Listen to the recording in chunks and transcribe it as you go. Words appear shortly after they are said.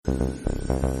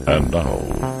And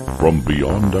now, from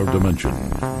beyond our dimension,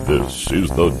 this is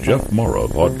the Jeff Mara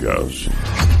Podcast.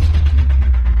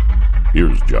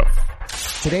 Here's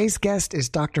Jeff. Today's guest is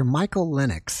Dr. Michael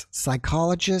Lennox,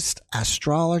 psychologist,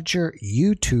 astrologer,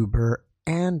 YouTuber,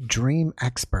 and dream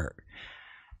expert.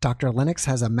 Dr. Lennox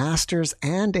has a master's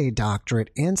and a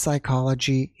doctorate in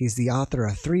psychology. He's the author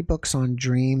of 3 books on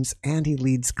dreams, and he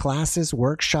leads classes,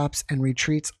 workshops, and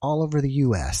retreats all over the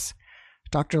U.S.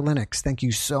 Dr. Lennox, thank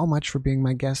you so much for being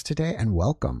my guest today, and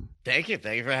welcome. Thank you.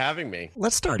 Thank you for having me.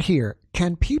 Let's start here.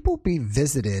 Can people be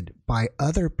visited by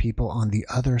other people on the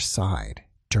other side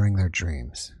during their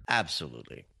dreams?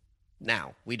 Absolutely.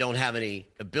 Now, we don't have any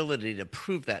ability to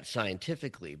prove that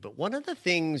scientifically, but one of the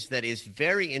things that is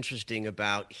very interesting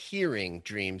about hearing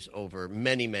dreams over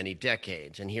many, many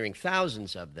decades and hearing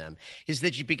thousands of them is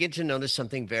that you begin to notice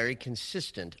something very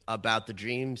consistent about the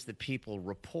dreams that people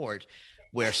report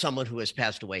where someone who has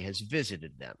passed away has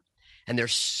visited them. And they're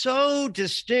so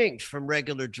distinct from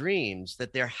regular dreams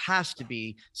that there has to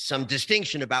be some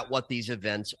distinction about what these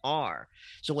events are.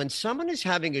 So when someone is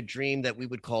having a dream that we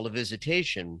would call a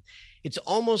visitation, it's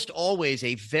almost always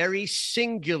a very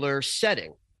singular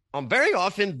setting. Very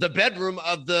often the bedroom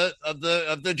of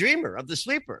the dreamer, of the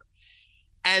sleeper.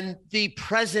 And the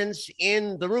presence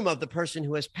in the room of the person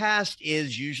who has passed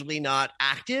is usually not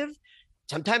active.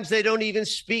 Sometimes they don't even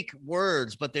speak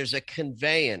words, but there's a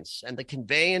conveyance, and the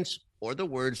conveyance, or the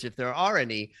words, if there are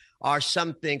any, are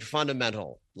something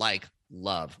fundamental like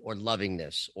love or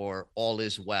lovingness or all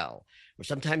is well. Or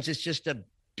sometimes it's just a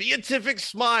beatific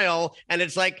smile and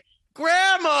it's like,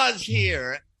 grandma's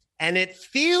here. And it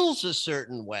feels a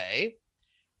certain way.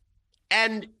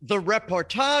 And the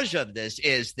reportage of this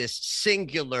is this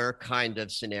singular kind of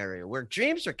scenario where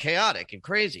dreams are chaotic and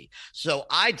crazy. So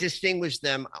I distinguish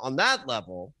them on that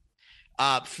level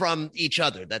from each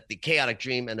other, that the chaotic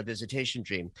dream and a visitation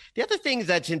dream. The other thing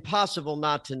that's impossible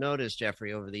not to notice,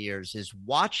 Jeffrey, over the years is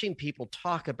watching people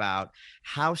talk about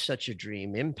how such a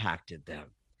dream impacted them.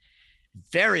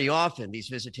 Very often, these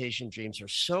visitation dreams are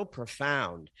so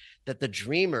profound that the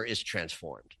dreamer is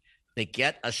transformed. They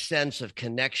get a sense of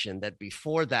connection that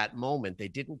before that moment, they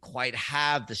didn't quite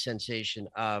have the sensation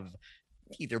of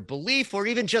either belief or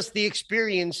even just the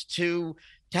experience to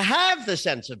have the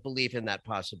sense of belief in that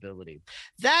possibility.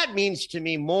 That means to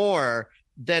me more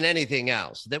than anything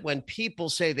else, that when people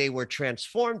say they were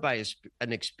transformed by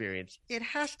an experience, it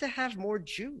has to have more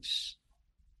juice.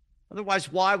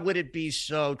 Otherwise, why would it be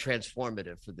so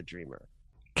transformative for the dreamer?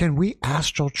 Can we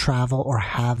astral travel or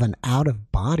have an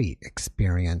out-of-body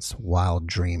experience while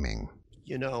dreaming?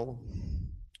 You know,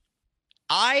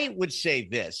 I would say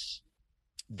this,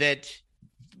 that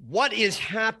what is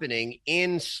happening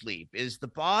in sleep is the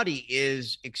body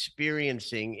is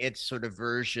experiencing its sort of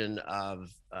version of,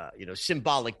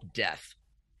 symbolic death.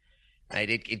 Right?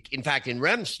 In fact, in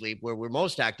REM sleep, where we're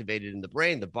most activated in the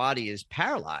brain, the body is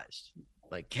paralyzed,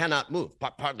 like cannot move,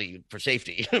 partly for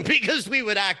safety, because we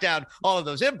would act out all of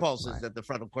those impulses that the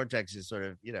frontal cortex is sort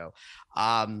of,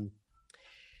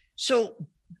 So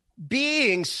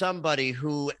being somebody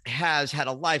who has had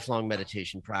a lifelong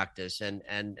meditation practice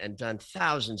and done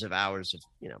thousands of hours of,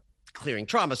 clearing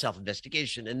trauma,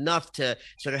 self-investigation, enough to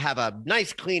sort of have a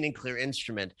nice, clean and clear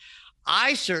instrument,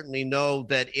 I certainly know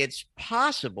that it's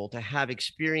possible to have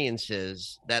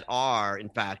experiences that are, in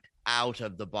fact, out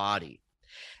of the body.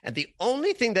 And the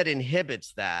only thing that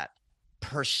inhibits that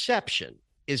perception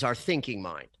is our thinking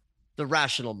mind, the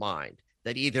rational mind,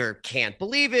 that either can't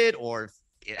believe it or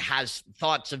it has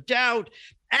thoughts of doubt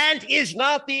and is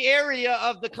not the area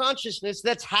of the consciousness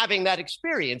that's having that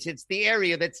experience. It's the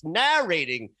area that's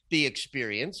narrating the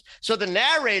experience. So the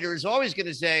narrator is always going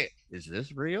to say, is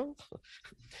this real?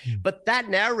 But that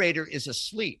narrator is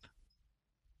asleep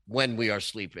when we are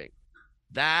sleeping.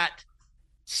 That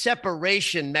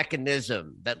separation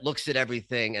mechanism that looks at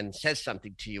everything and says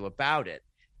something to you about it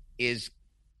is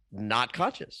not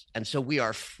conscious. And so we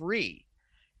are free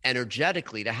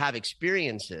energetically to have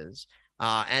experiences.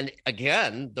 And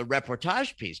again, the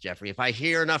reportage piece, Jeffrey, if I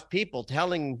hear enough people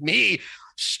telling me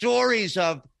stories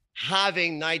of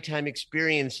having nighttime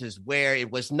experiences where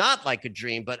it was not like a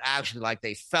dream, but actually like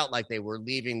they felt like they were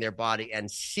leaving their body and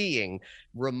seeing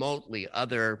remotely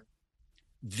other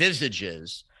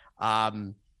visages,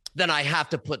 then I have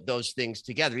to put those things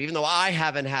together. Even though I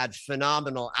haven't had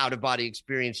phenomenal out-of-body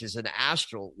experiences in an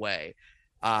astral way,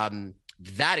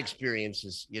 that experience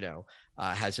is,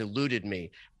 has eluded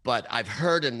me. But I've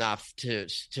heard enough to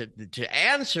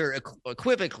answer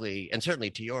equivocally, and certainly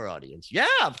to your audience. Yeah,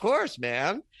 of course,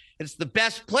 man. It's the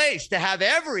best place to have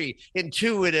every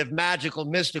intuitive, magical,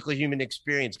 mystical human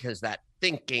experience, because that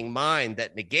thinking mind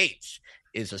that negates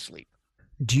is asleep.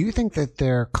 Do you think that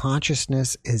their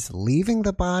consciousness is leaving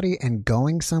the body and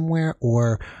going somewhere,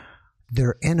 or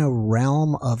they're in a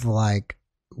realm of like,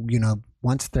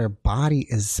 once their body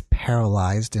is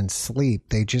paralyzed in sleep,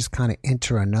 they just kind of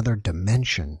enter another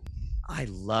dimension? I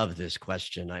love this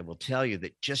question. I will tell you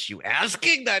that just you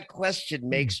asking that question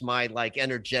makes my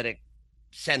energetic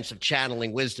sense of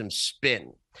channeling wisdom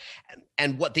spin.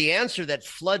 And what the answer that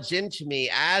floods into me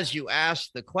as you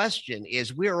ask the question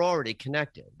is, we're already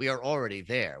connected. We are already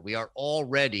there. We are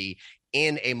already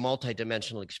in a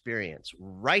multidimensional experience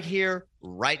right here,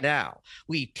 right now.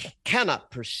 We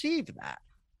cannot perceive that,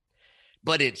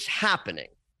 but it's happening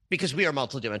because we are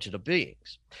multidimensional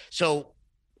beings. So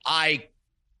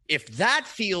if that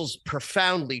feels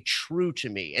profoundly true to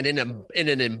me and in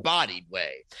an embodied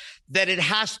way, then it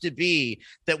has to be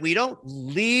that we don't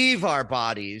leave our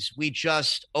bodies. We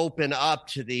just open up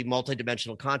to the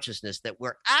multidimensional consciousness that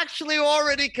we're actually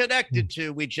already connected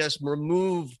to. We just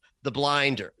remove the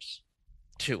blinders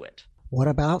to it. What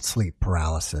about sleep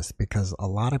paralysis? Because a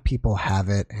lot of people have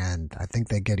it, and I think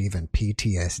they get even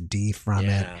PTSD from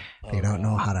it. They don't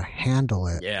know how to handle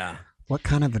it. Yeah. What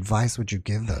kind of advice would you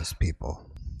give those people?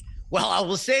 Well, I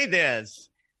will say this.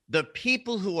 The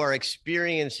people who are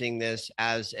experiencing this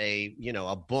as a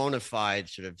bona fide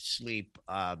sort of sleep,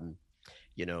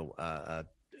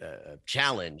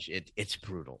 challenge, it's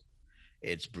brutal.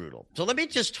 It's brutal. So let me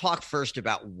just talk first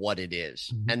about what it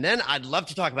is. Mm-hmm. And then I'd love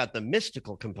to talk about the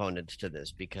mystical components to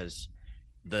this, because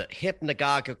the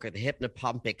hypnagogic or the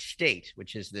hypnopompic state,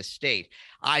 which is this state,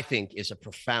 I think is a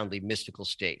profoundly mystical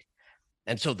state.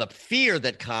 And so the fear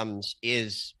that comes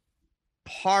is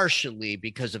partially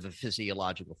because of a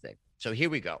physiological thing. So here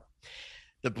we go.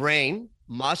 The brain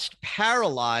must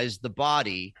paralyze the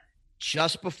body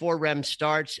just before REM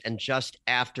starts and just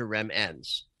after REM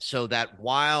ends, so that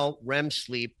while REM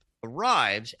sleep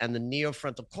arrives and the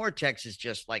neofrontal cortex is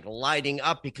just lighting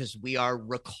up because we are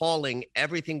recalling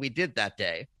everything we did that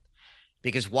day,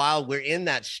 because while we're in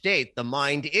that state, the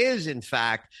mind is, in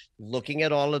fact, looking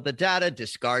at all of the data,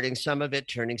 discarding some of it,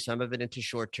 turning some of it into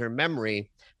short-term memory.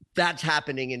 That's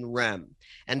happening in REM.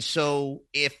 And so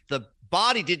if the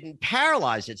body didn't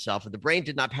paralyze itself, if the brain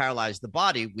did not paralyze the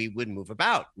body, we would move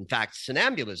about. In fact,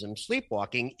 somnambulism,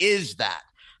 sleepwalking, is that.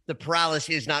 The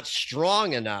paralysis is not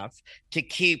strong enough to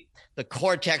keep the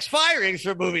cortex firing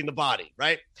from moving the body,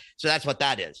 right? So that's what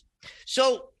that is.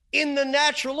 So in the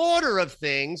natural order of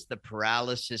things, the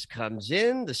paralysis comes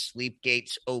in, the sleep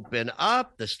gates open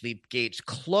up, the sleep gates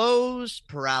close,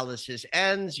 paralysis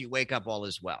ends, you wake up, all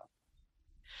is well.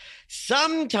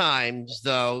 Sometimes,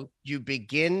 though, you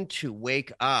begin to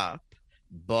wake up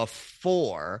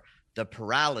before the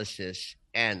paralysis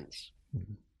ends.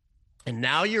 And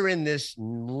now you're in this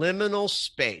liminal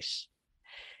space.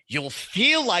 You'll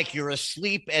feel like you're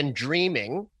asleep and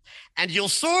dreaming, and you'll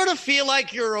sort of feel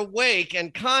like you're awake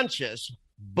and conscious,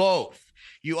 both.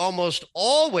 You almost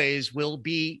always will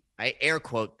be, I air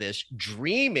quote this,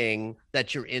 dreaming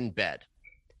that you're in bed.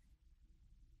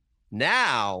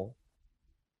 Now,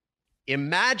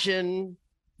 imagine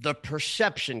the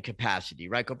perception capacity,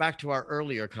 right? Go back to our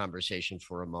earlier conversation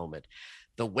for a moment.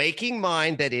 The waking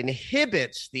mind that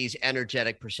inhibits these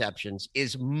energetic perceptions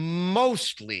is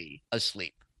mostly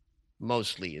asleep.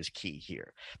 Mostly is key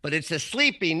here. But it's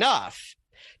asleep enough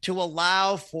to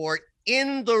allow for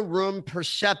in-the-room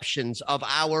perceptions of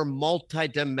our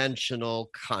multidimensional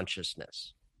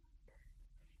consciousness.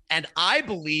 And I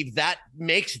believe that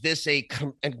makes this an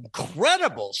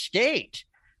incredible state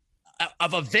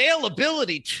of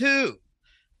availability to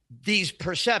these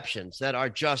perceptions that are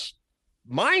just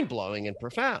mind-blowing and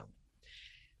profound.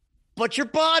 But your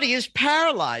body is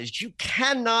paralyzed. You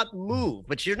cannot move,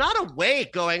 but you're not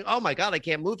awake going, oh my God, I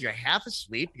can't move. You're half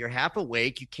asleep. You're half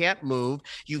awake. You can't move.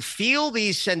 You feel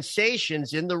these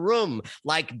sensations in the room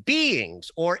like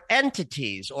beings or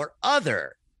entities or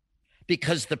other,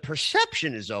 because the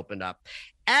perception is opened up.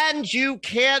 And you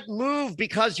can't move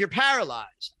because you're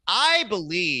paralyzed. I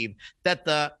believe that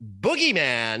the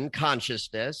boogeyman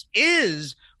consciousness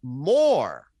is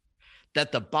more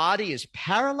that the body is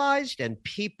paralyzed and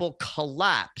people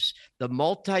collapse the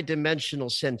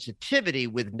multidimensional sensitivity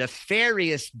with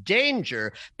nefarious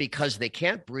danger because they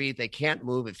can't breathe, they can't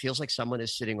move. It feels like someone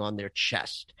is sitting on their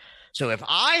chest. So if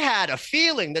I had a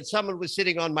feeling that someone was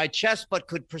sitting on my chest but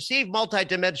could perceive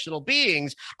multidimensional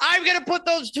beings, I'm going to put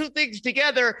those two things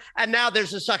together, and now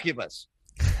there's a succubus.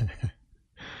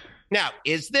 Now,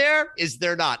 is there? Is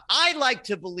there not? I like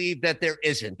to believe that there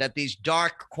isn't, that these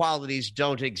dark qualities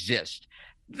don't exist.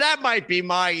 That might be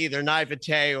my either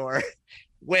naivete or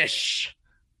wish.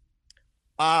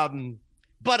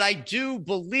 But I do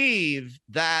believe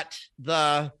that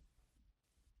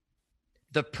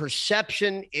the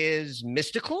perception is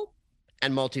mystical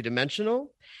and multidimensional.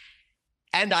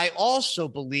 And I also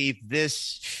believe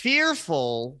this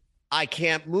fearful I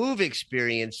can't move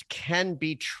experience can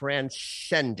be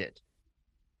transcended.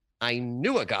 I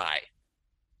knew a guy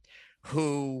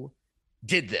who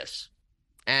did this.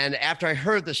 And after I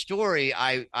heard the story,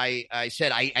 I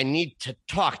said, I need to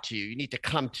talk to you. You need to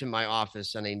come to my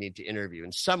office and I need to interview.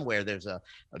 And somewhere there's a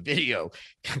video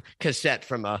cassette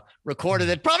from a recorder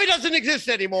that probably doesn't exist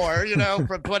anymore,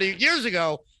 from 20 years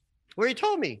ago, where he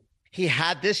told me he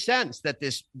had this sense that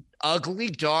this ugly,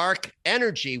 dark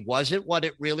energy wasn't what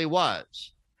it really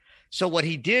was. So what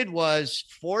he did was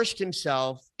forced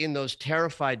himself in those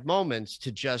terrified moments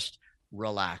to just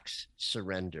relax,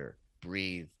 surrender,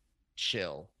 breathe,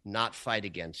 chill, not fight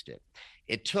against it.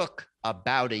 It took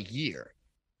about a year,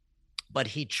 but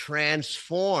he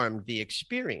transformed the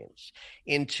experience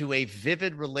into a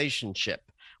vivid relationship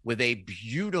with a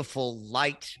beautiful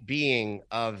light being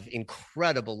of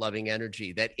incredible loving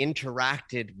energy that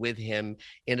interacted with him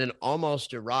in an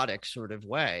almost erotic sort of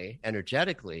way,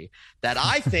 energetically, that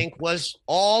I think was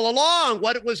all along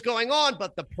what was going on,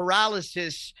 but the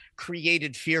paralysis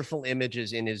created fearful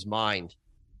images in his mind.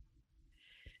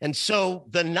 And so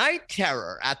the night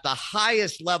terror at the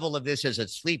highest level of this as a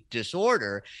sleep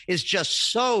disorder is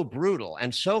just so brutal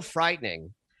and so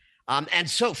frightening. And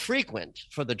so frequent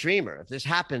for the dreamer. If this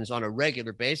happens on a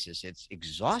regular basis, it's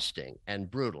exhausting and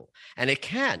brutal. And it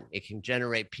can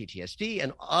generate PTSD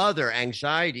and other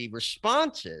anxiety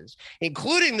responses,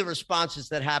 including the responses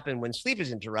that happen when sleep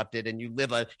is interrupted and you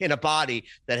live in a body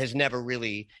that has never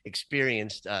really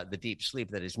experienced the deep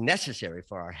sleep that is necessary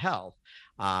for our health.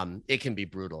 It can be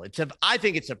brutal. I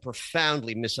think it's a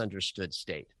profoundly misunderstood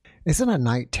state. Isn't a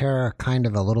night terror kind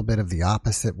of a little bit of the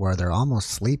opposite, where they're almost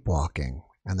sleepwalking?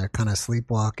 And they're kind of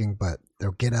sleepwalking, but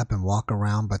they'll get up and walk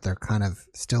around, but they're kind of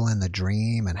still in the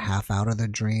dream and half out of the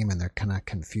dream, and they're kind of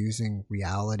confusing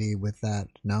reality with that.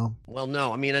 No? Well,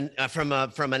 no. I mean, from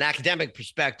an academic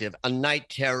perspective, a night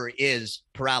terror is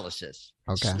paralysis.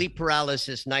 Okay. Sleep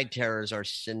paralysis, night terrors are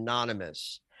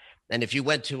synonymous. And if you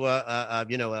went to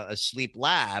a sleep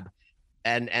lab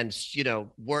and inquired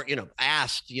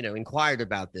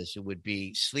about this, it would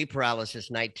be sleep paralysis,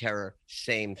 night terror,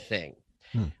 same thing.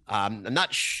 I'm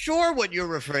not sure what you're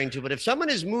referring to, but if someone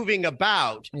is moving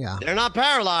about, they're not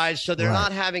paralyzed, so they're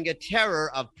not having a terror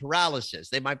of paralysis.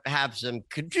 They might have some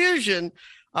confusion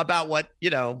about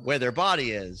where their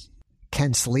body is.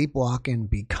 Can sleepwalking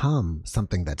become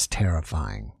something that's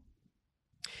terrifying?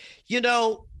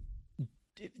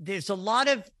 There's a lot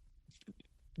of,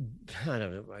 I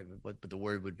don't know what the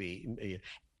word would be,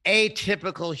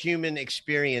 atypical human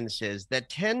experiences that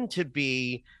tend to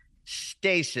be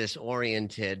stasis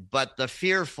oriented, but the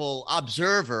fearful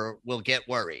observer will get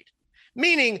worried.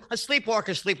 Meaning a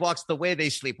sleepwalker sleepwalks the way they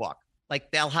sleepwalk. Like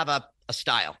they'll have a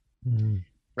style,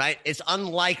 right? It's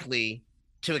unlikely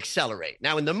to accelerate.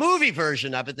 Now, in the movie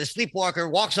version of it, the sleepwalker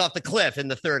walks off the cliff in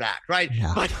the third act, right?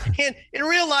 Yeah. But in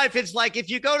real life, it's like if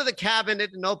you go to the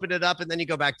cabinet and open it up and then you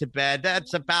go back to bed,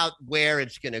 that's about where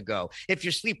it's going to go. If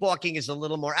your sleepwalking is a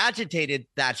little more agitated,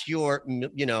 that's your,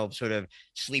 sort of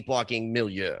sleepwalking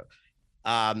milieu.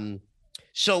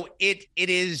 So it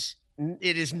is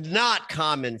not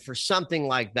common for something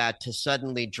like that to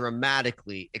suddenly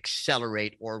dramatically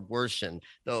accelerate or worsen,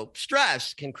 though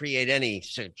stress can create any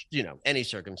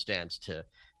circumstance to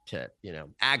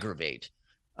aggravate.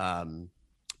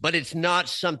 But it's not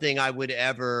something I would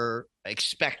ever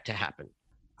expect to happen.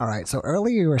 All right. So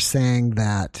earlier you were saying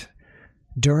that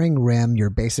during REM, you're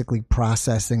basically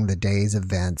processing the day's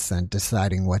events and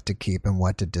deciding what to keep and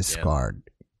what to discard.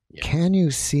 Yeah. Can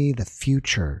you see the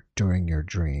future during your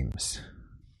dreams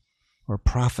or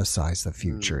prophesize the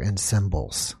future in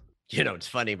symbols? It's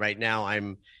funny. Right now,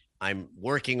 I'm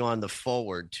working on the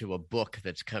forward to a book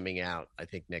that's coming out, I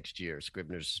think, next year.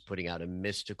 Scribner's is putting out a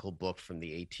mystical book from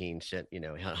the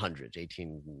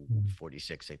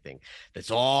 1846, I think,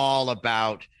 that's all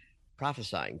about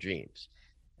prophesying dreams.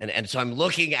 And so I'm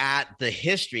looking at the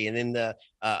history, and in the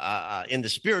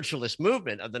spiritualist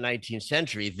movement of the 19th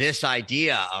century, this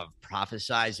idea of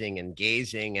prophesizing and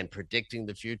gazing and predicting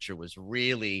the future was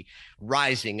really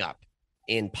rising up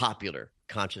in popular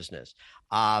consciousness.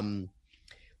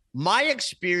 My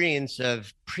experience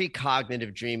of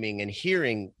precognitive dreaming and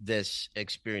hearing this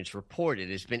experience reported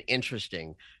has been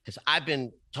interesting, because I've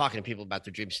been talking to people about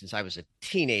their dreams since I was a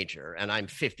teenager, and I'm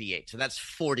 58. So that's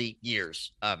 40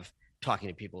 years of talking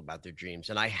to people about their dreams.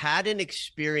 And I had an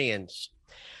experience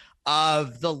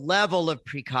of the level of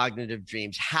precognitive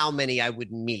dreams, how many I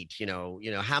would meet,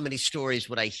 how many stories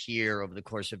would I hear over the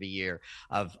course of a year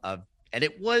and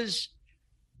it was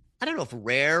I don't know if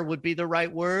rare would be the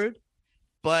right word,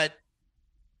 but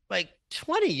like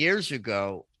 20 years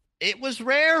ago, it was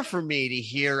rare for me to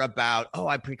hear about, oh,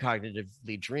 I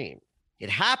precognitively dream. It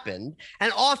happened.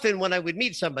 And often when I would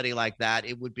meet somebody like that,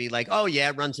 it would be like, oh, yeah,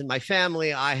 it runs in my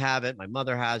family. I have it. My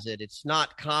mother has it. It's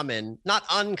not common, not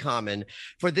uncommon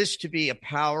for this to be a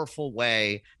powerful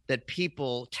way that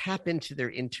people tap into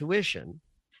their intuition.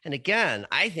 And again,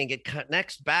 I think it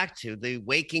connects back to the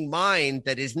waking mind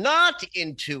that is not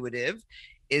intuitive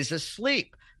is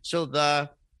asleep. So the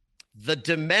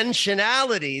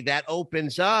dimensionality that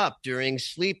opens up during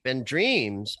sleep and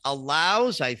dreams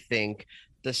allows, I think,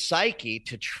 the psyche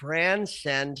to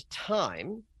transcend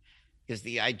time, because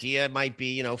the idea might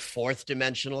be, fourth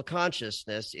dimensional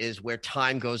consciousness is where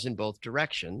time goes in both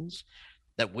directions,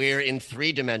 that we're in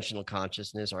three-dimensional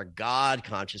consciousness. Our God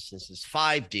consciousness is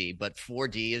 5D, but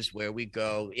 4D is where we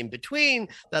go in between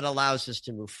that allows us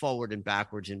to move forward and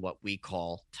backwards in what we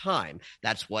call time.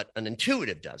 That's what an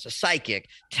intuitive does. A psychic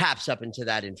taps up into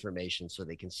that information so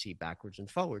they can see backwards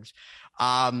and forwards.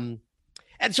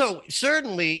 And so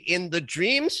certainly in the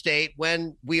dream state,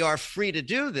 when we are free to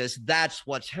do this, that's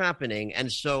what's happening.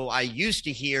 And so I used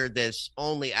to hear this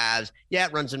only as, yeah,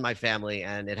 it runs in my family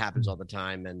and it happens all the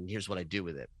time. And here's what I do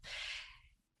with it.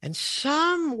 And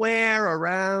somewhere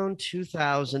around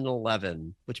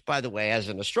 2011, which, by the way, as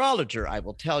an astrologer, I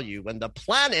will tell you, when the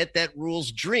planet that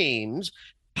rules dreams,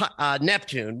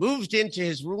 Neptune, moved into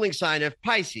his ruling sign of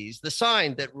Pisces, the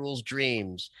sign that rules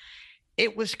dreams,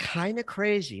 it was kind of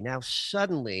crazy. Now,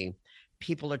 suddenly,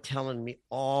 people are telling me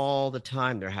all the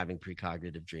time they're having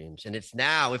precognitive dreams. And it's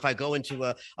now, if I go into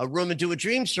a room and do a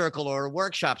dream circle or a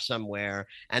workshop somewhere,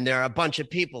 and there are a bunch of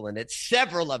people in it,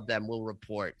 several of them will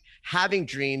report having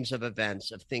dreams of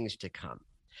events of things to come.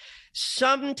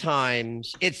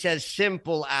 Sometimes it's as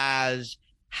simple as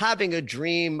having a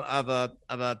dream of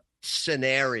a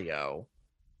scenario,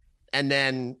 and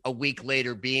then a week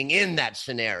later being in that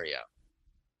scenario.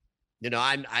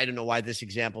 I don't know why this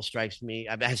example strikes me.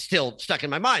 It's still stuck in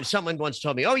my mind. Someone once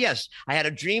told me, oh, yes, I had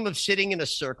a dream of sitting in a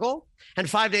circle. And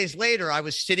 5 days later, I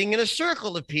was sitting in a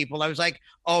circle of people. I was like,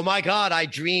 oh, my God, I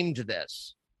dreamed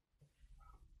this.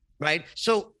 Right.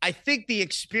 So I think the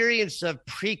experience of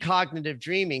precognitive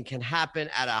dreaming can happen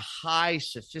at a high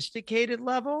sophisticated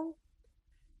level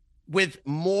with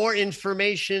more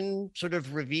information sort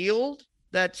of revealed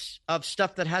that's of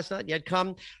stuff that has not yet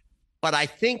come. But I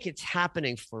think it's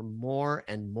happening for more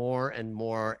and more and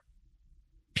more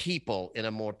people in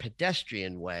a more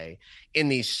pedestrian way in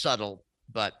these subtle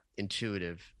but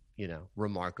intuitive,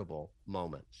 remarkable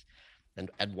moments.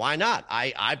 And why not?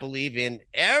 I believe in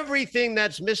everything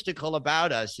that's mystical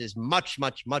about us is much,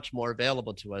 much, much more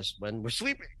available to us when we're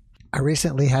sleeping. I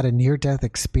recently had a near-death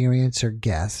experiencer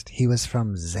guest. He was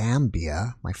from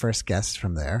Zambia, my first guest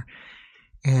from there.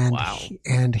 And wow.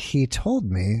 He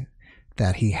told me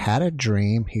that he had a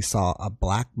dream. He saw a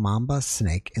black mamba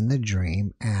snake in the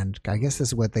dream. And I guess this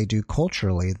is what they do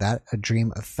culturally, that a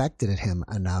dream affected him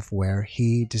enough where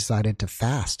he decided to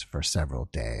fast for several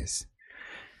days.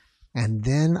 And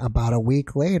then about a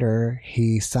week later,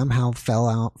 he somehow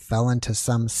fell into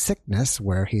some sickness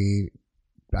where he,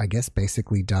 I guess,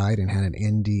 basically died and had an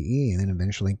NDE and then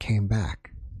eventually came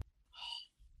back.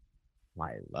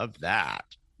 I love that.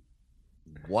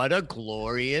 What a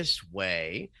glorious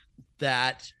way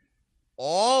that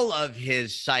all of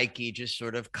his psyche just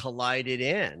sort of collided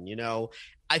in.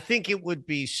 I think it would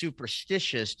be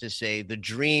superstitious to say the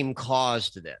dream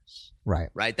caused this.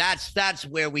 Right. That's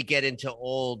where we get into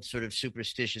old sort of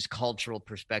superstitious cultural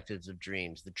perspectives of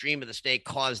dreams. The dream of the snake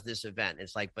caused this event.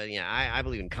 It's like, but I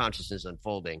believe in consciousness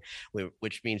unfolding,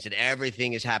 which means that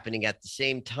everything is happening at the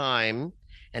same time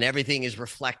and everything is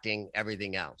reflecting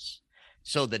everything else.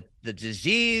 So the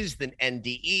disease, the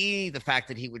NDE, the fact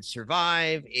that he would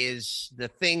survive is the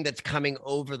thing that's coming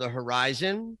over the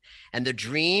horizon. And the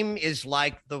dream is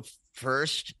like the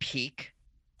first peak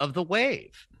of the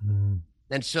wave. Mm.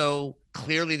 And so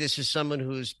clearly this is someone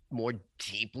who's more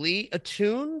deeply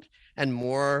attuned and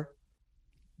more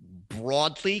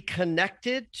broadly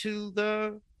connected to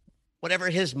the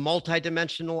whatever his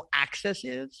multidimensional access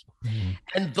is. Mm.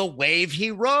 And the wave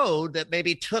he rode that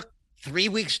maybe took 3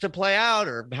 weeks to play out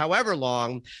or however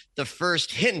long, the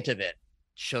first hint of it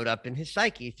showed up in his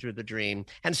psyche through the dream.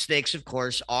 And snakes, of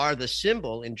course, are the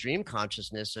symbol in dream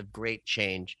consciousness of great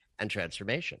change and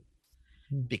transformation.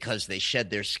 Because they shed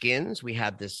their skins. We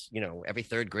have this, every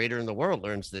third grader in the world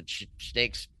learns that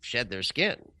snakes shed their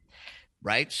skin,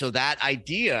 right? So that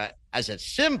idea as a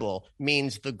symbol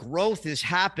means the growth is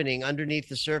happening underneath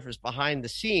the surface behind the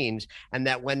scenes, and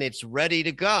that when it's ready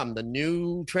to come, the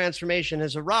new transformation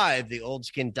has arrived, the old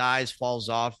skin dies, falls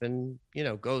off, and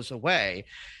goes away.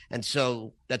 And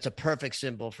so that's a perfect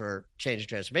symbol for change and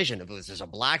transformation. If it was a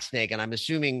black snake, and I'm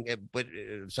assuming it would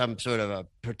some sort of a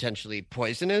potentially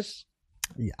poisonous.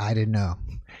 Yeah, I didn't know.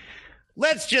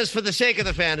 Let's just, for the sake of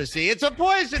the fantasy, it's a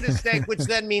poisonous snake, which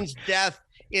then means death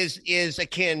is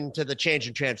akin to the change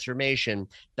and transformation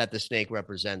that the snake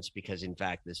represents, because in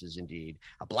fact this is indeed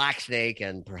a black snake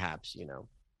and perhaps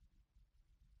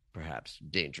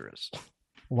dangerous.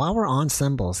 While we're on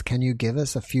symbols, can you give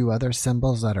us a few other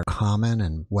symbols that are common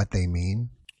and what they mean?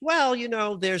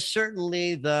 Well, there's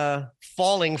certainly the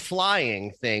falling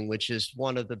flying thing, which is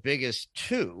one of the biggest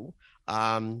two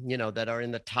that are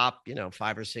in the top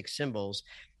 5 or 6 symbols.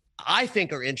 I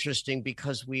think are interesting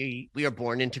because we are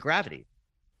born into gravity.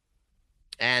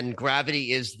 And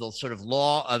gravity is the sort of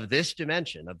law of this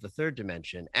dimension, of the third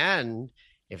dimension. And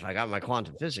if I got my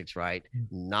quantum physics right,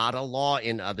 not a law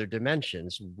in other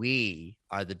dimensions. We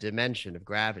are the dimension of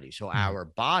gravity. So our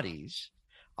bodies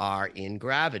are in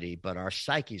gravity, but our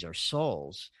psyches, our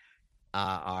souls,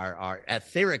 our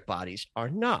etheric bodies are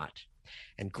not.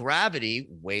 And gravity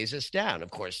weighs us down.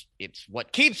 Of course, it's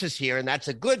what keeps us here, and that's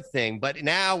a good thing. But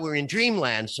now we're in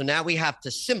dreamland, so now we have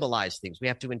to symbolize things. We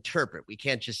have to interpret. We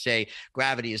can't just say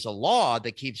gravity is a law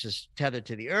that keeps us tethered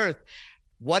to the earth.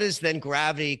 What is then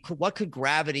gravity? What could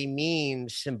gravity mean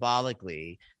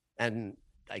symbolically? And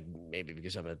maybe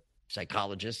because I'm a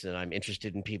psychologist and I'm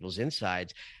interested in people's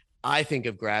insides, I think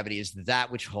of gravity as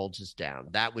that which holds us down,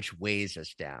 that which weighs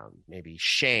us down. Maybe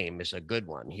shame is a good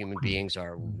one. Human beings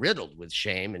are riddled with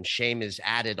shame, and shame is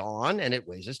added on and it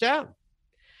weighs us down.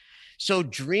 So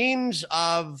dreams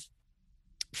of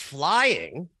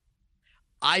flying,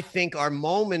 I think, are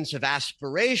moments of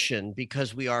aspiration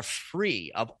because we are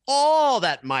free of all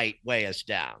that might weigh us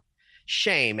down.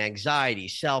 Shame, anxiety,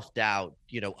 self-doubt,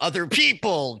 other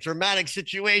people, dramatic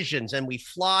situations, and we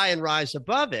fly and rise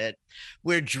above it.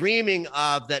 We're dreaming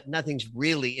of that nothing's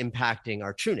really impacting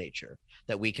our true nature,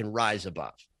 that we can rise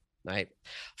above, right?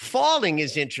 Falling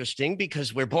is interesting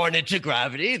because we're born into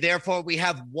gravity. Therefore, we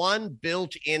have one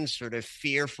built-in sort of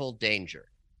fearful danger,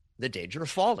 the danger of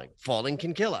falling. Falling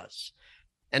can kill us.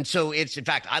 And so in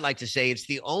fact, I like to say it's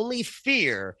the only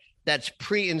fear that's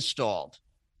pre-installed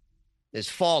is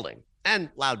falling.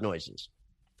 And loud noises.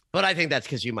 But I think that's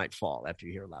because you might fall after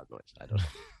you hear a loud noise. I don't know.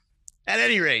 At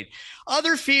any rate,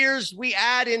 other fears we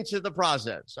add into the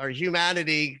process. Our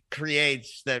humanity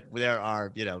creates that there are,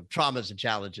 traumas and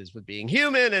challenges with being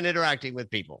human and interacting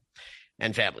with people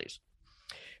and families.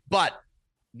 But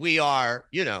we are,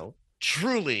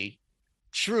 truly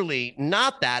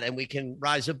not that. And we can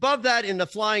rise above that in the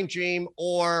flying dream,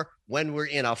 or when we're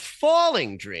in a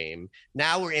falling dream,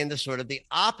 now we're in the sort of the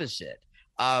opposite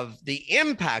of the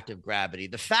impact of gravity,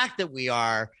 the fact that we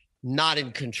are not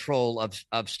in control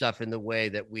of stuff in the way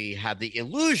that we have the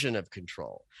illusion of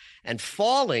control. And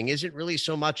falling isn't really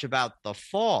so much about the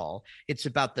fall, it's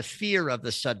about the fear of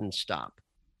the sudden stop.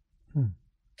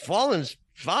 Falling's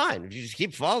fine. If you just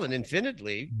keep falling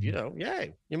infinitely,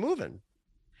 yay, you're moving.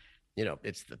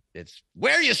 It's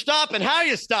where you stop and how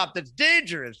you stop that's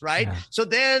dangerous, right? Yeah. So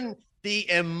then the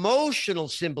emotional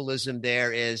symbolism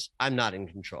there is I'm not in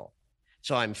control.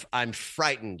 So I'm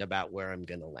frightened about where I'm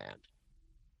going to land.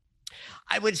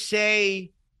 I would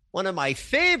say one of my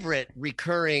favorite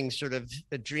recurring sort of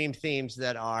dream themes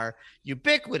that are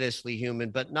ubiquitously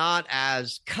human, but not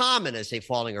as common as, say,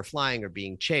 falling or flying or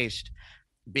being chased.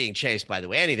 Being chased, by the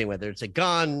way, anything, whether it's a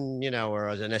gun, or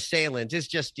as an assailant, is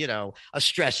just, a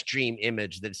stress dream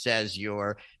image that says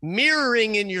you're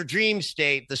mirroring in your dream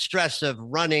state the stress of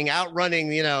outrunning,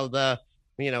 the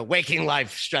waking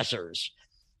life stressors.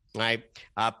 Right.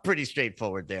 Pretty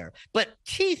straightforward there. But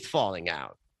teeth falling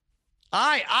out.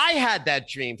 I had that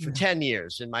dream for 10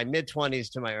 years, in my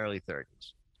mid-20s to my early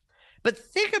 30s. But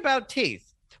think about teeth.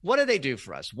 What do they do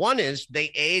for us? One is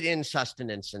they aid in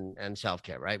sustenance and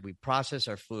self-care, right? We process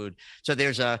our food. So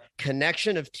there's a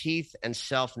connection of teeth and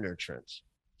self-nurturance.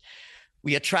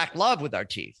 We attract love with our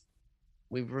teeth.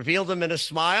 We reveal them in a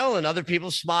smile, and other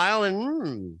people smile,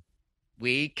 and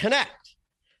we connect.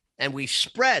 And we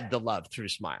spread the love through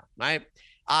smile, right?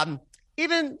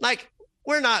 Even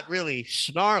we're not really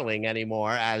snarling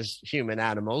anymore as human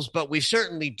animals, but we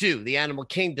certainly do. The animal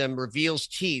kingdom reveals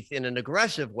teeth in an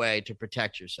aggressive way to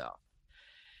protect yourself.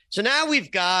 So now we've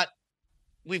got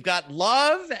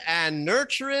love and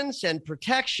nurturance and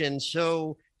protection.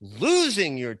 So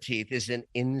losing your teeth is an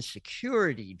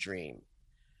insecurity dream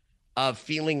of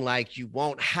feeling like you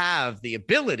won't have the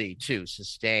ability to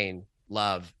sustain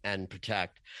love, and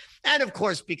protect. And of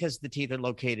course, because the teeth are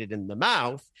located in the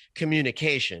mouth,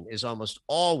 communication is almost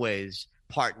always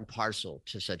part and parcel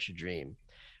to such a dream,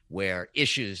 where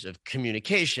issues of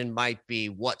communication might be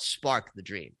what sparked the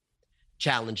dream.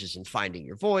 Challenges in finding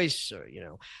your voice, or,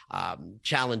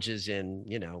 challenges in,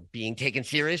 being taken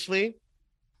seriously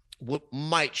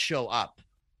might show up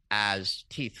as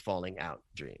teeth falling out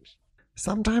dreams.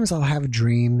 Sometimes I'll have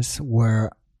dreams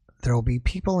where there'll be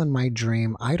people in my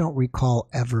dream I don't recall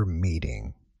ever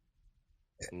meeting.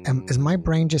 Is my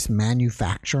brain just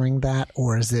manufacturing that,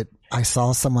 or is it I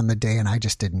saw someone the day and I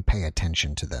just didn't pay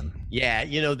attention to them? Yeah,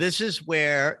 this is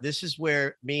where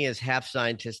me as half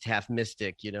scientist, half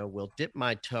mystic, will dip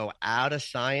my toe out of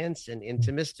science and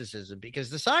into mysticism, because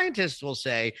the scientists will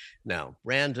say, no,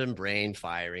 random brain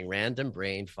firing,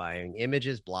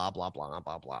 images, blah, blah, blah,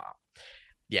 blah, blah.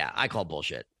 Yeah, I call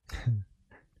bullshit.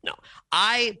 No,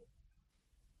 I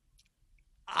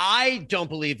don't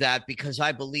believe that, because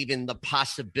I believe in the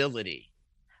possibility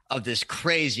of this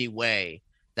crazy way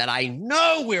that I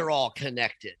know we're all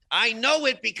connected. I know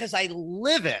it because I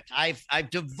live it. I've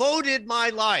devoted my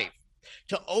life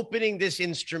to opening this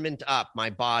instrument up, my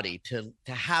body, to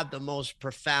have the most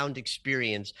profound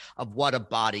experience of what a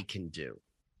body can do.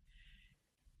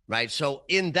 Right. So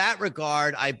in that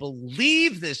regard, I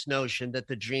believe this notion that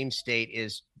the dream state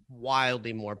is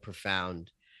wildly more profound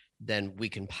than we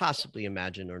can possibly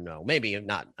imagine or know. Maybe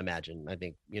not imagine. I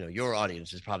think, your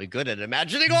audience is probably good at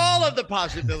imagining all of the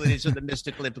possibilities of the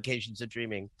mystical implications of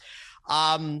dreaming.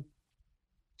 So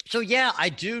yeah, I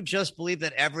do just believe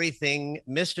that everything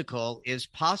mystical is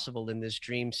possible in this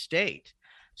dream state.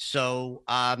 So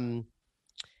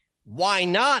why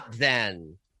not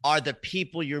then are the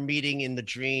people you're meeting in the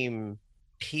dream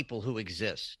people who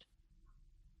exist?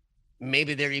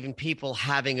 Maybe they're even people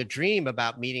having a dream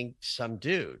about meeting some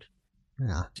dude.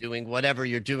 Yeah. Doing whatever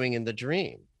you're doing in the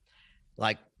dream.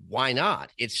 Like, why not?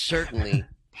 It's certainly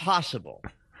possible,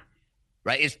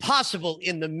 right? It's possible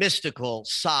in the mystical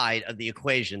side of the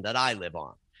equation that I live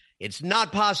on. It's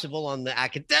not possible on the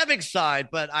academic side,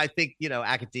 but I think,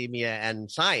 academia and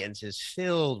science is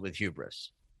filled with hubris.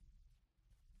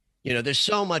 There's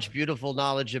so much beautiful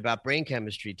knowledge about brain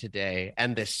chemistry today,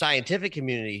 and the scientific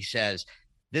community says,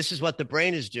 this is what the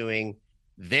brain is doing.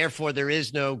 Therefore, there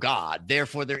is no God.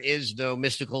 Therefore, there is no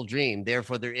mystical dream.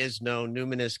 Therefore, there is no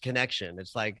numinous connection.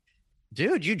 It's like,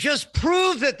 dude, you just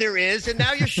proved that there is, and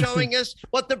now you're showing us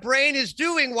what the brain is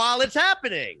doing while it's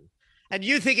happening. And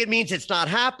you think it means it's not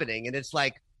happening. And it's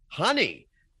like, honey,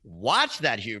 watch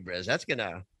that hubris. I'm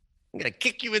gonna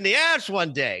kick you in the ass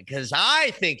one day, because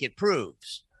I think it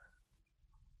proves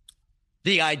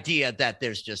the idea that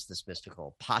there's just this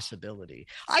mystical possibility.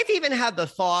 I've even had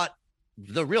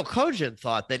the real cogent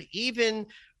thought that even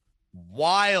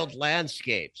wild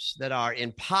landscapes that are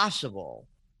impossible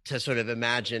to sort of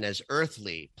imagine as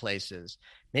earthly places,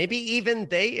 maybe even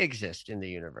they exist in the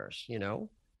universe,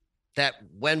 that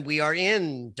when we are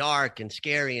in dark and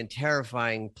scary and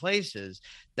terrifying places,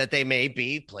 that they may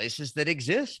be places that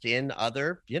exist in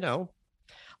other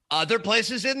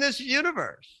places in this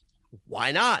universe.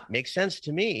 Why not? Makes sense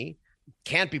to me.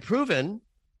 Can't be proven,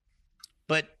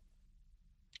 but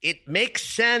it makes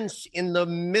sense in the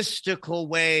mystical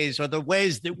ways, or the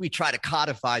ways that we try to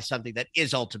codify something that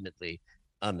is ultimately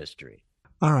a mystery.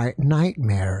 All right.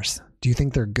 Nightmares. Do you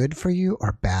think they're good for you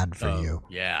or bad for you?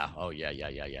 Yeah. Oh, yeah.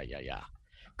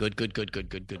 Good.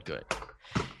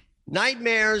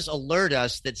 Nightmares alert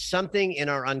us that something in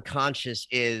our unconscious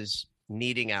is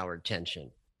needing our attention,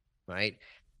 right?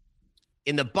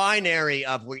 In the binary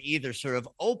of we're either sort of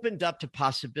opened up to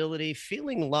possibility,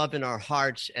 feeling love in our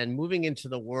hearts and moving into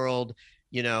the world,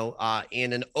 in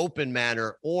an open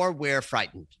manner, or we're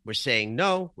frightened. We're saying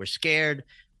no, we're scared,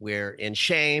 we're in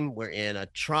shame, we're in a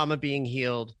trauma being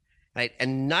healed, right?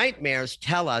 And nightmares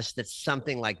tell us that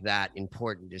something like that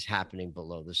important is happening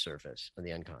below the surface of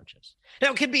the unconscious.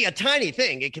 Now, it could be a tiny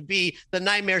thing. It could be the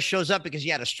nightmare shows up because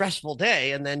you had a stressful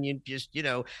day, and then you just,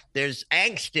 there's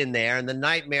angst in there, and the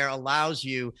nightmare allows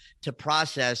you to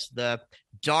process the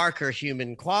darker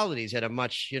human qualities at a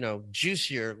much,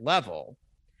 juicier level.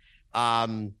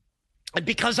 And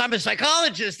because I'm a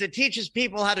psychologist that teaches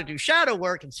people how to do shadow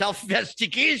work and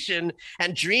self-investigation,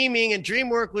 and dreaming and dream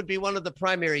work would be one of the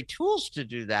primary tools to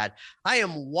do that, I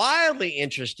am wildly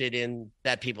interested in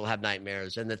that people have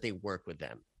nightmares and that they work with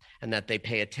them and that they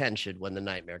pay attention when the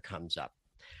nightmare comes up,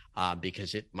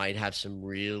 because it might have some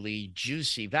really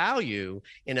juicy value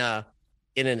in a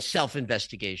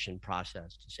self-investigation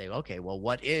process to say, okay, well,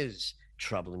 what is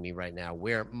troubling me right now?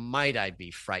 Where might I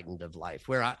be frightened of life?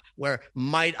 Where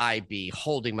might I be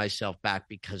holding myself back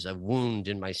because a wound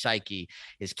in my psyche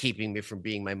is keeping me from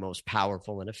being my most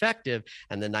powerful and effective?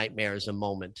 And the nightmare is a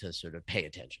moment to sort of pay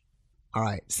attention. All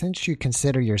right. Since you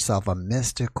consider yourself a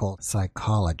mystical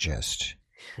psychologist,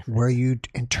 were you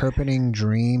interpreting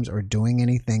dreams or doing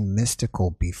anything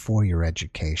mystical before your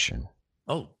education?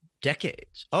 Oh,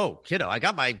 decades. Oh, kiddo, I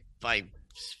got my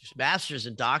master's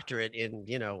and doctorate in,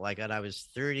 like when I was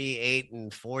 38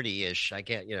 and 40-ish. I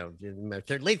can't, in my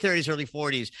late 30s, early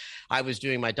 40s, I was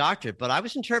doing my doctorate, but I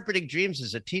was interpreting dreams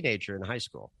as a teenager in high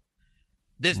school.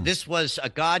 This was a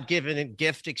God-given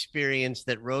gift experience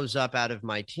that rose up out of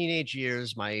my teenage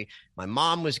years. My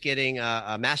mom was getting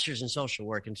a master's in social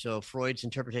work, and so Freud's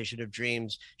interpretation of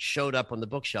dreams showed up on the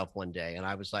bookshelf one day, and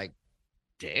I was like,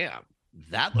 damn,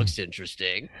 that looks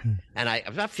interesting. And I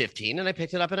was about 15, and I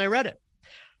picked it up and I read it.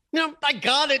 I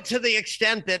got it to the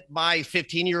extent that my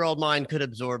 15-year-old mind could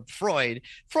absorb Freud.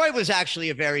 Freud was actually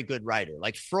a very good writer.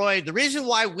 Like Freud, the reason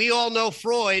why we all know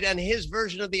Freud and his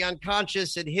version of the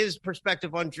unconscious and his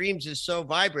perspective on dreams is so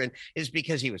vibrant is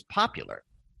because he was popular.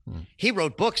 He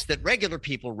wrote books that regular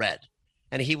people read,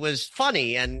 and he was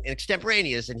funny and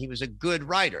extemporaneous, and he was a good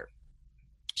writer.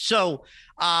 So,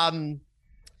 I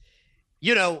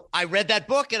read that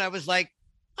book and I was like,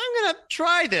 I'm going to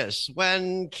try this.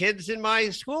 When kids in my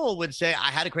school would say, I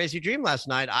had a crazy dream last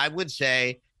night, I would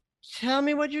say, tell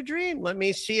me what you dreamed. Let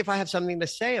me see if I have something to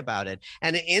say about it.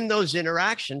 And in those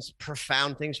interactions,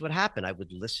 profound things would happen. I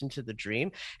would listen to the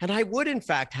dream and I would, in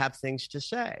fact, have things to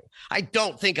say. I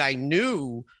don't think I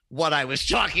knew what I was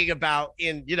talking about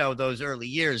in, those early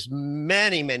years.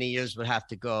 Many, many years would have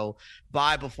to go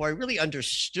by before I really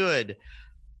understood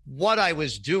what I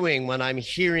was doing when I'm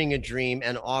hearing a dream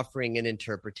and offering an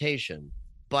interpretation.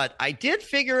 But I did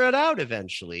figure it out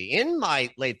eventually. In my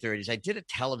late 30s, I did a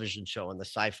television show on the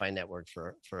Sci-Fi Network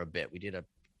for a bit. We did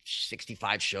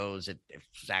 65 shows. It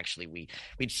was actually, we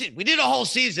did a whole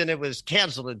season. It was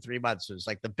canceled in 3 months. It was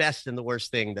like the best and the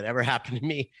worst thing that ever happened to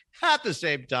me at the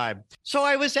same time. So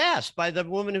I was asked by the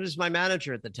woman who was my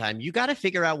manager at the time, you got to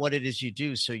figure out what it is you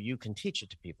do so you can teach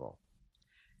it to people.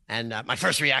 And my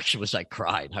first reaction was I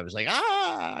cried. I was like,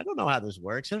 I don't know how this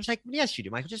works. And I was like, yes, you do,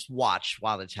 Michael. Just watch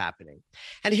while it's happening.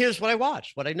 And here's what I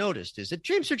watched. What I noticed is that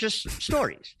dreams are just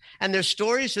stories. And they're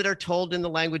stories that are told in the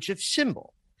language of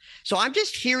symbol. So I'm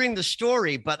just hearing the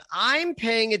story, but I'm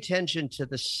paying attention to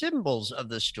the symbols of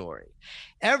the story.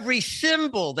 Every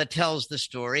symbol that tells the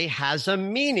story has a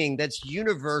meaning that's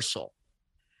universal.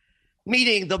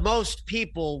 Meaning the most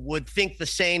people would think the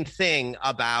same thing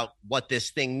about what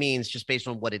this thing means just based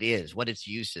on what it is, what its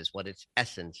use is, what its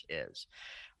essence is.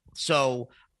 So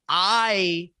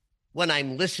when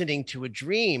I'm listening to a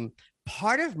dream,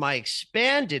 part of my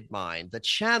expanded mind, the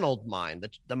channeled mind,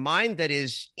 the mind that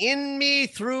is in me,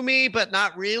 through me, but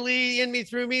not really in me,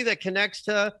 through me, that connects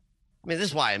to, this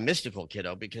is why I'm mystical,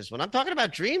 kiddo, because when I'm talking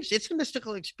about dreams, it's a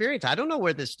mystical experience. I don't know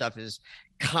where this stuff is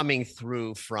coming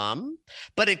through from,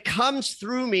 but it comes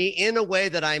through me in a way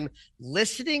that I'm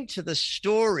listening to the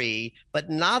story,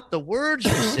 but not the words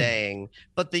you're saying,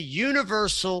 but the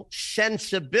universal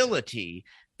sensibility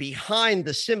behind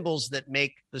the symbols that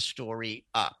make the story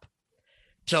up.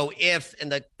 So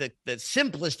and the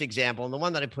simplest example, and the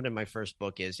one that I put in my first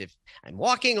book is, if I'm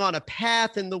walking on a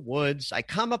path in the woods, I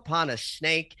come upon a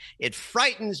snake, it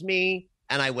frightens me,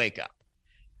 and I wake up,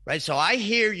 right? So I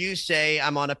hear you say,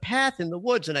 I'm on a path in the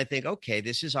woods, and I think, okay,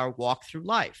 this is our walk through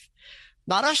life.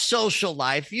 Not our social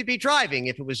life. You'd be driving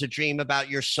if it was a dream about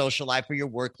your social life or your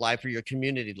work life or your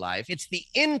community life. It's the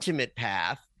intimate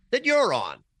path that you're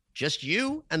on, just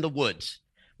you and the woods.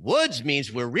 Woods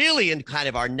means we're really in kind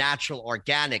of our natural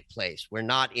organic place. We're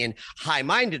not in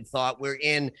high-minded thought. We're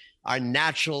in our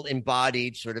natural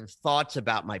embodied sort of thoughts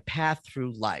about my path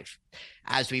through life.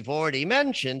 As we've already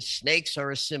mentioned, snakes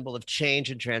are a symbol of change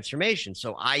and transformation.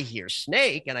 So I hear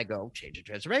snake and I go, change and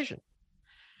transformation.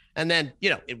 And then,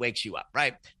 it wakes you up,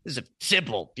 right? This is a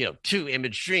simple,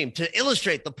 2-image dream to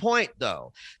illustrate the point,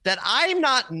 though, that I'm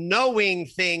not knowing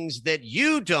things that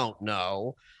you don't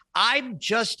know. I'm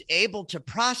just able to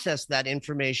process that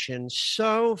information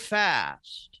so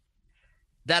fast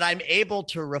that I'm able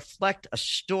to reflect a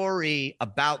story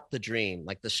about the dream,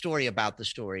 like the story about the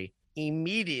story,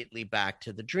 immediately back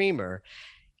to the dreamer.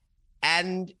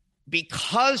 And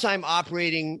because I'm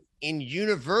operating in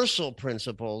universal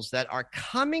principles that are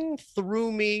coming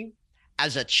through me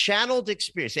as a channeled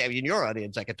experience. I mean, in your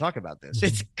audience, I could talk about this.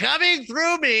 It's coming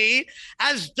through me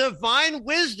as divine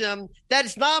wisdom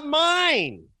that's not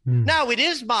mine. Now, it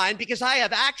is mine because I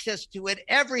have access to it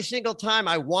every single time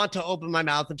I want to open my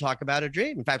mouth and talk about a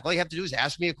dream. In fact, all you have to do is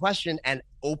ask me a question and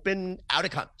out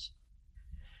it comes.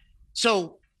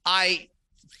 So I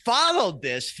followed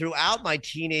this throughout my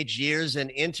teenage years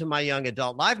and into my young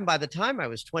adult life. And by the time I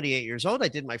was 28 years old, I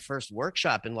did my first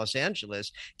workshop in Los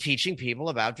Angeles teaching people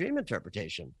about dream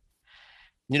interpretation.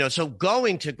 So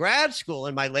going to grad school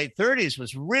in my late 30s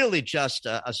was really just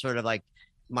a sort of like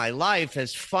my life,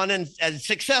 as fun and as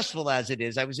successful as it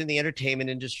is. I was in the entertainment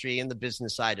industry and the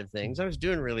business side of things. I was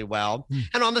doing really well.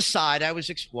 And on the side, I was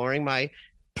exploring my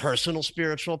personal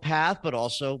spiritual path, but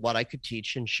also what I could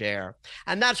teach and share.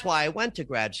 And that's why I went to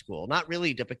grad school, not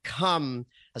really to become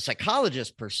a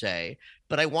psychologist per se,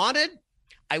 but I wanted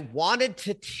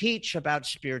to teach about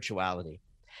spirituality.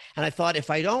 And I thought, if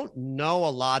I don't know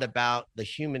a lot about the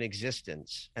human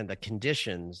existence and the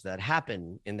conditions that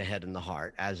happen in the head and the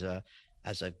heart as a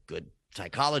good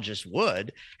psychologist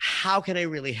would, how can I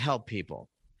really help people?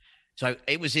 So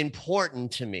it was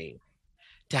important to me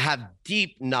to have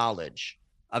deep knowledge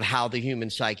of how the human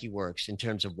psyche works in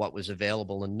terms of what was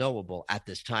available and knowable at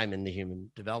this time in the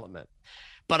human development.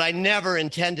 But I never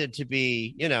intended to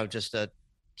be, just a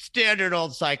standard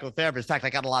old psychotherapist. In fact, I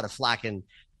got a lot of flack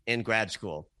in grad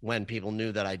school when people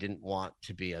knew that I didn't want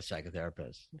to be a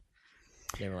psychotherapist.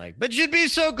 They were like, but you'd be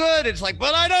so good. It's like,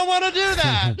 but I don't want to do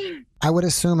that. I would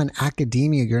assume in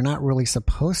academia, you're not really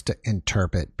supposed to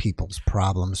interpret people's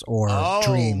problems or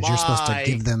dreams. You're supposed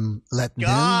to let them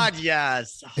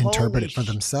yes. interpret it for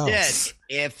themselves. Shit.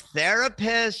 If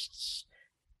therapists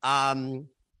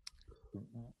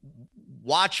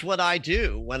watch what I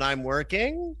do when I'm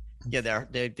working,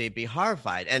 they'd be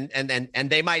horrified. And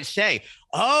they might say,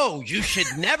 oh, you should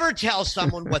never tell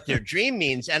someone what their dream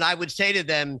means. And I would say to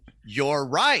them, you're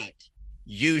right.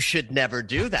 You should never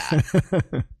do that.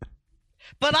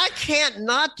 But I can't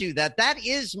not do that. That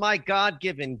is my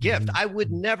God-given gift. I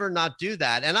would never not do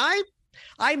that. And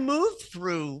I moved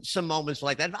through some moments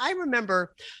like that. I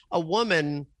remember a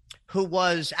woman who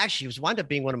was wound up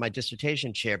being one of my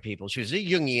dissertation chair people. She was a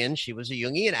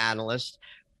Jungian analyst.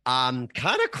 Kind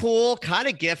of cool, kind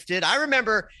of gifted. I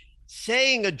remember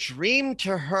saying a dream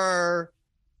to her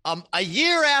a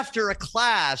year after a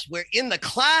class, where in the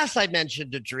class I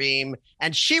mentioned a dream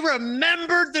and she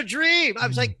remembered the dream. I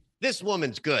was like, this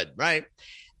woman's good, right?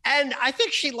 And I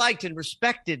think she liked and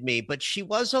respected me, but she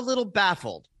was a little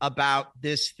baffled about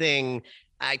this thing.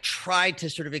 I tried to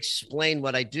sort of explain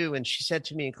what I do. And she said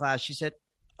to me in class, she said,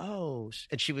 oh,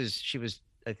 and she was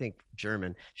I think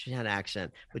German. She had an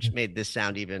accent, which made this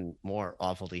sound even more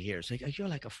awful to hear. It's like, you're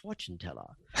like a fortune teller.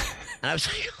 And I was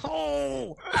like,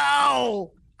 oh,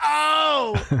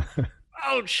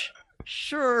 ouch,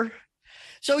 sure.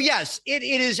 So yes, it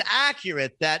is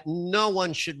accurate that no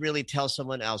one should really tell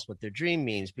someone else what their dream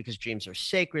means, because dreams are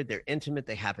sacred, they're intimate,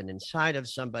 they happen inside of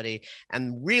somebody.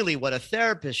 And really what a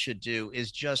therapist should do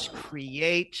is just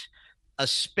create a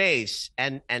space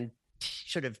and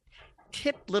sort of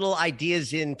tip little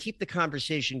ideas in, keep the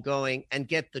conversation going, and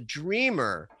get the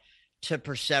dreamer to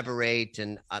perseverate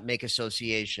and make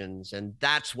associations. And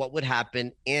that's what would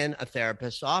happen in a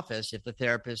therapist's office if the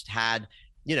therapist had,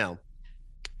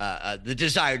 the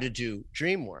desire to do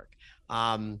dream work.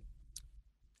 And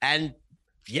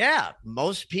yeah,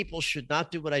 most people should not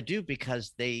do what I do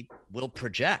because they will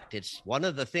project. It's one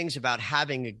of the things about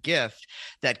having a gift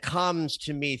that comes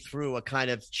to me through a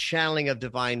kind of channeling of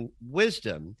divine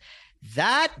wisdom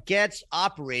that gets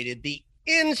operated the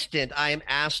instant I am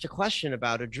asked a question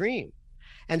about a dream.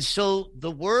 And so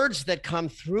the words that come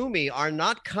through me are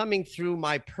not coming through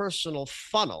my personal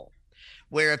funnel,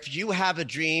 where if you have a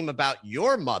dream about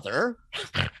your mother,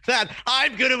 that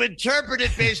I'm going to interpret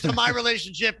it based on my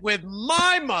relationship with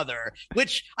my mother,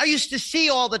 which I used to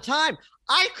see all the time.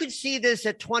 I could see this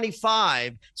at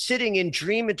 25, sitting in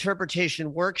dream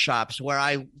interpretation workshops where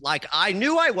I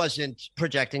knew I wasn't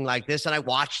projecting like this, and I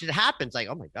watched it happen. It's like,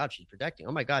 oh my God, she's projecting.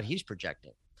 Oh my God, he's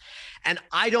projecting. And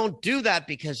I don't do that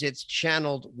because it's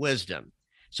channeled wisdom.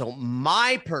 So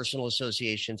my personal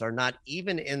associations are not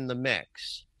even in the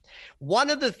mix. One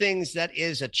of the things that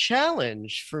is a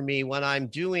challenge for me when I'm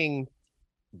doing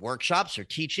workshops or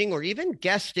teaching or even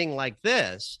guesting like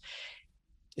this,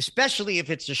 especially if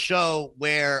it's a show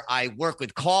where I work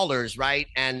with callers, right?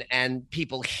 And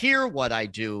people hear what I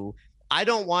do. I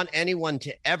don't want anyone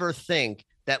to ever think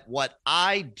that what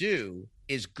I do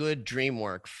is good dream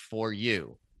work for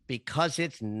you, because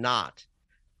it's not,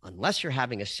 unless you're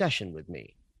having a session with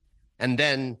me. And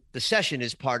then the session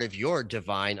is part of your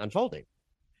divine unfolding.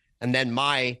 And then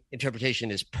my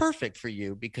interpretation is perfect for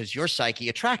you because your psyche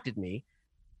attracted me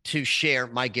to share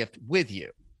my gift with you.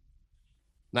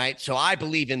 Right? So I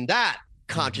believe in that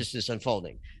consciousness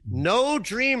unfolding. No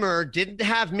dreamer didn't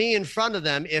have me in front of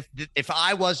them if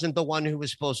I wasn't the one who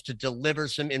was supposed to deliver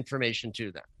some information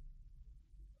to them.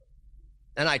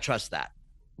 And I trust that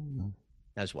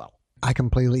as well. I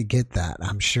completely get that.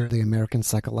 I'm sure the American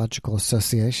Psychological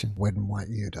Association wouldn't want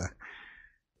you to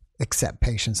accept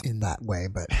patients in that way,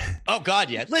 but oh God,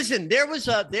 yeah. Listen, there was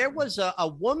a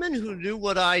woman who knew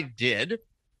what I did,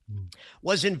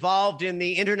 was involved in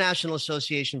the International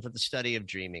Association for the Study of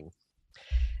Dreaming,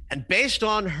 and based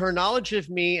on her knowledge of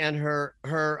me and her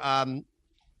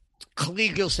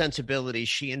collegial sensibility,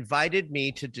 she invited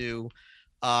me to do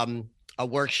a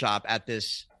workshop at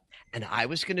this, and I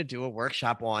was going to do a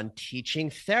workshop on teaching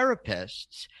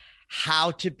therapists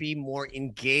how to be more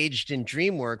engaged in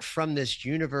dream work from this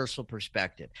universal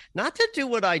perspective. Not to do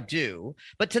what I do,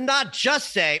 but to not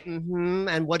just say,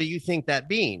 and what do you think that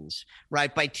means,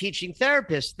 right? By teaching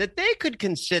therapists that they could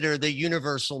consider the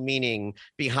universal meaning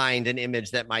behind an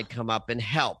image that might come up and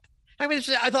help. I mean,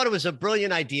 I thought it was a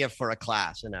brilliant idea for a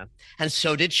class, and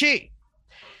so did she.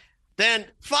 Then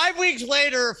 4 weeks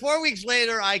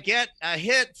later, I get a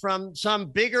hit from some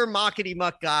bigger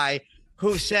mockety-muck guy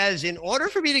who says, in order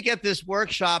for me to get this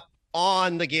workshop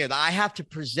on the gear, I have to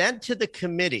present to the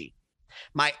committee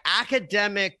my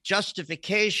academic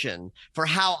justification for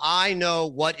how I know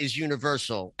what is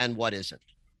universal and what isn't.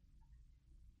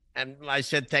 And I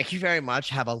said, thank you very much.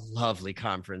 Have a lovely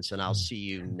conference, and I'll see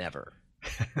you never.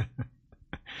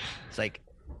 It's like,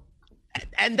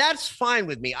 and that's fine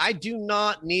with me. I do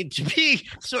not need to be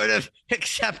sort of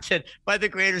accepted by the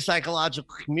greater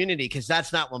psychological community because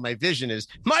that's not what my vision is.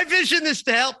 My vision is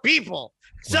to help people.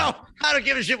 So I don't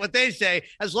give a shit what they say,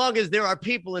 as long as there are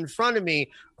people in front of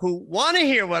me who want to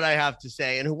hear what I have to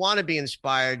say and who want to be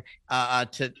inspired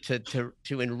to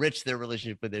enrich their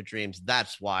relationship with their dreams.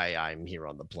 That's why I'm here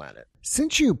on the planet.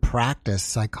 Since you practice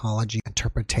psychology,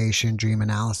 interpretation, dream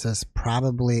analysis,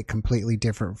 probably completely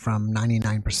different from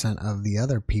 99% of the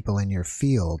other people in your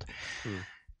field,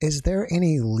 is there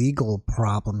any legal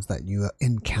problems that you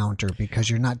encounter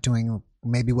because you're not doing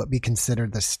maybe what we consider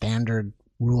the standard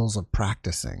rules of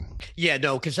practicing? Yeah,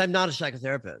 no, because I'm not a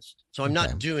psychotherapist. So I'm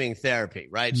not doing therapy,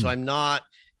 right? So I'm not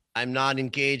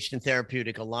engaged in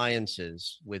therapeutic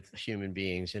alliances with human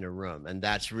beings in a room. And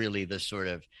that's really the sort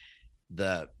of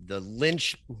the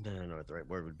lynch, I don't know what the right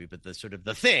word would be, but the sort of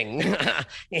the thing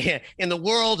in the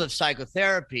world of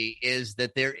psychotherapy is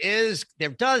that there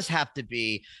does have to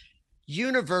be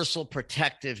universal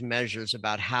protective measures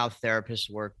about how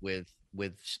therapists work with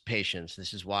patients.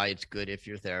 This is why it's good if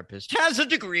your therapist has a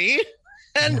degree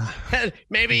and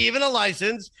maybe even a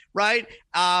license, right?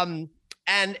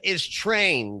 And is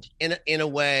trained in a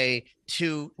way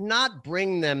to not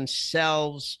bring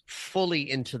themselves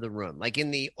fully into the room. Like in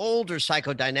the older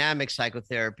psychodynamic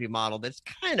psychotherapy model, that's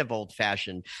kind of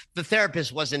old-fashioned. The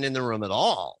therapist wasn't in the room at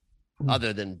all,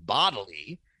 other than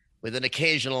bodily, with an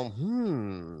occasional,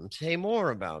 say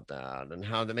more about that and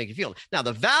how to make you feel. Now,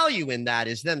 the value in that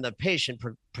is then the patient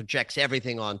projects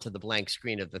everything onto the blank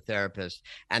screen of the therapist,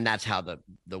 and that's how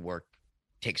the work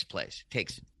takes place. It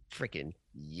takes freaking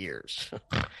years.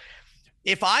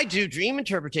 If I do dream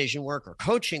interpretation work or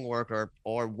coaching work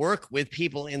or work with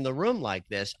people in the room like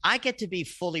this, I get to be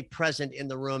fully present in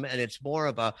the room, and it's more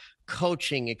of a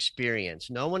coaching experience.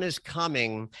 No one is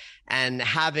coming and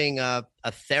having a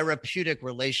therapeutic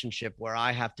relationship where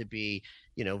I have to be,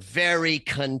 very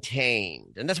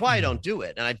contained. And that's why I don't do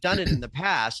it. And I've done it in the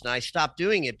past, and I stopped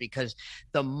doing it because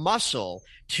the muscle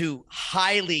to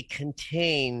highly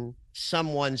contain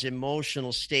someone's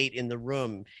emotional state in the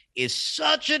room is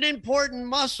such an important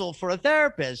muscle for a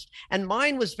therapist. And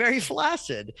mine was very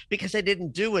flaccid because I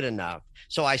didn't do it enough.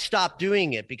 So I stopped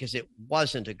doing it because it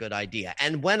wasn't a good idea.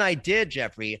 And when I did,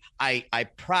 Jeffrey, I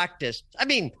practiced. I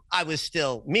mean, I was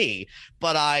still me,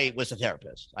 but I was a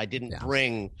therapist. I didn't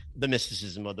bring the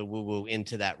mysticism or the woo-woo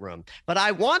into that room. But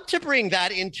I want to bring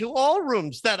that into all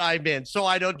rooms that I'm in. So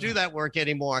I don't do that work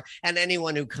anymore. And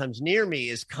anyone who comes near me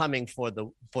is coming for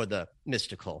the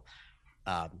mystical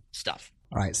stuff.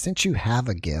 All right. Since you have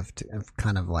a gift of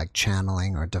kind of like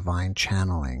channeling or divine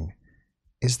channeling,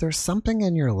 is there something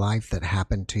in your life that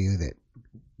happened to you that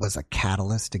was a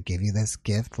catalyst to give you this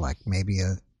gift? Like maybe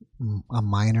a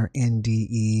minor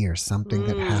NDE or something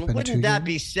that happened to you? Wouldn't that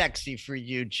be sexy for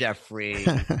you, Jeffrey?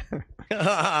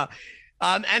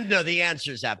 And no, the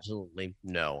answer is absolutely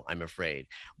no, I'm afraid.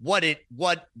 What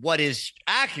is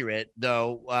accurate,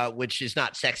 though, which is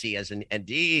not sexy as an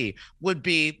NDE, would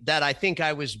be that I think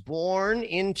I was born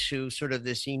into sort of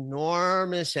this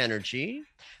enormous energy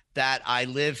that I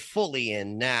live fully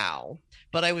in now.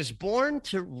 But I was born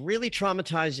to really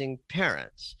traumatizing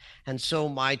parents. And so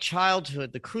my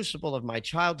childhood, the crucible of my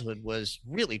childhood was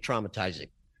really traumatizing.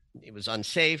 It was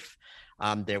unsafe.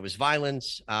 There was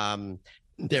violence.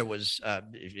 There was,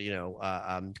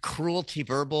 cruelty,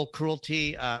 verbal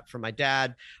cruelty from my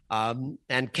dad,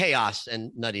 and chaos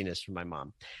and nuttiness from my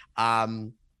mom.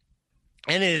 And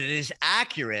it is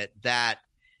accurate that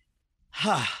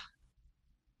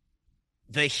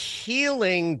the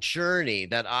healing journey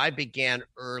that I began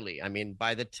early. I mean,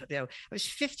 by the time I was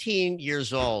 15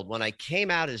 years old when I came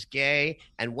out as gay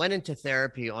and went into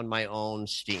therapy on my own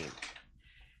steam.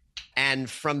 And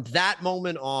from that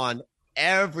moment on,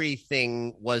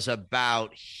 everything was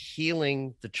about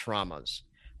healing the traumas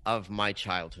of my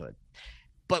childhood.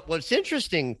 But what's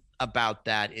interesting about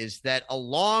that is that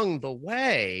along the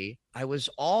way, I was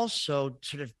also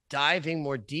sort of diving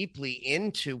more deeply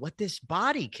into what this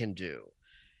body can do.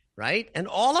 Right. And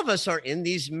all of us are in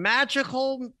these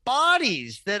magical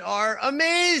bodies that are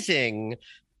amazing.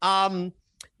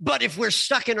 But if we're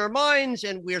stuck in our minds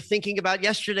and we're thinking about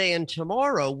yesterday and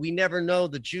tomorrow, we never know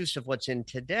the juice of what's in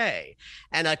today.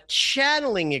 And a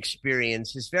channeling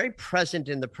experience is very present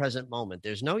in the present moment.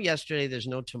 There's no yesterday, there's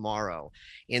no tomorrow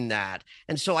in that.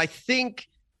 And so I think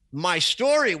my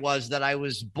story was that I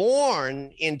was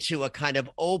born into a kind of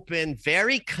open,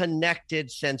 very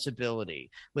connected sensibility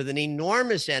with an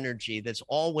enormous energy that's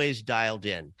always dialed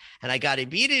in. And I got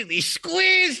immediately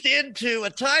squeezed into a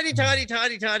tiny, tiny,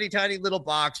 tiny, tiny, tiny little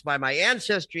box by my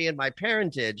ancestry and my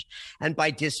parentage. And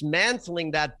by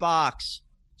dismantling that box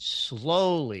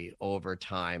slowly over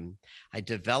time, I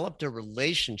developed a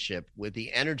relationship with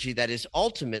the energy that is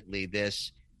ultimately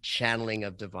this channeling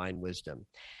of divine wisdom.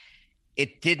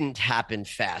 It didn't happen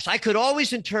fast. I could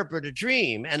always interpret a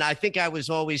dream, and I think I was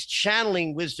always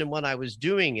channeling wisdom when I was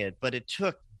doing it, but it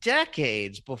took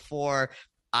decades before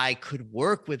I could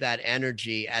work with that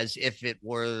energy as if it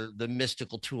were the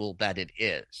mystical tool that it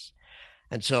is.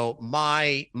 And so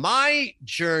my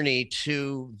journey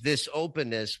to this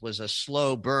openness was a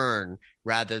slow burn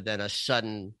rather than a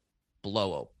sudden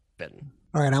blow open.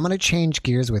 All right, I'm going to change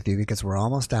gears with you because we're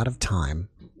almost out of time.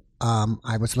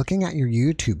 I was looking at your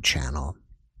YouTube channel,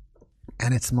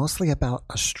 and it's mostly about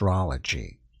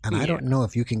astrology. And I don't know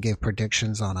if you can give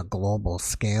predictions on a global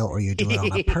scale or you do it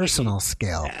on a personal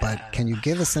scale, but can you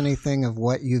give us anything of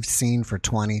what you've seen for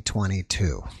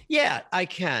 2022? Yeah, I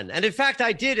can. And in fact,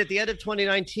 I did at the end of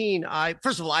 2019.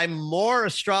 First of all, I'm more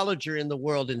astrologer in the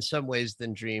world in some ways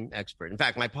than dream expert. In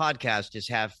fact, my podcast is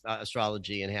half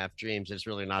astrology and half dreams. It's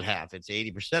really not half. It's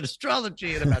 80%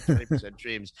 astrology and about 20%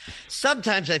 dreams.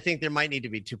 Sometimes I think there might need to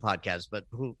be two podcasts, but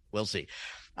we'll see.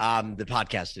 The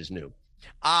podcast is new.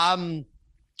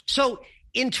 So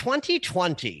in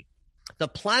 2020, the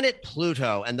planet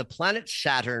Pluto and the planet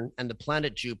Saturn and the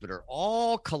planet Jupiter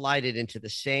all collided into the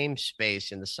same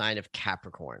space in the sign of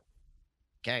Capricorn.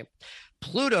 Okay.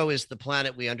 Pluto is the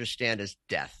planet we understand as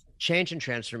death, change and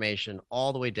transformation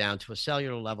all the way down to a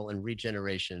cellular level and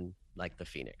regeneration like the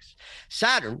phoenix.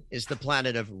 Saturn is the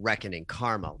planet of reckoning,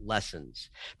 karma, lessons,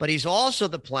 but he's also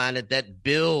the planet that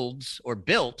builds or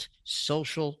built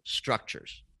social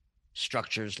structures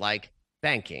like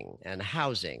banking and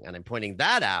housing. And I'm pointing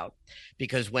that out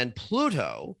because when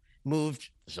Pluto moved,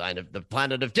 the sign of the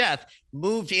planet of death,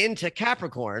 moved into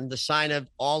Capricorn, the sign of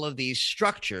all of these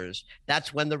structures,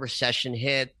 that's when the recession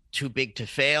hit. Too big to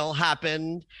fail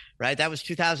happened, right? That was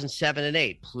 2007 and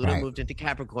 8. Pluto moved into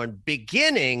Capricorn,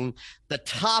 beginning the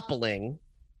toppling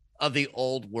of the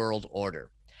old world order.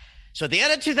 So at the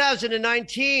end of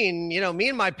 2019, me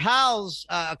and my pals,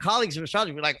 colleagues of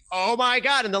astrology were like, oh my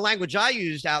God. And the language I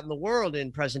used out in the world in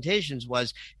presentations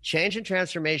was change and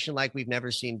transformation like we've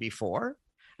never seen before.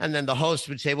 And then the host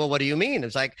would say, well, what do you mean?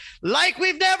 It's like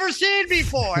we've never seen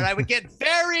before. And I would get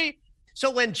so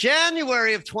when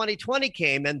January of 2020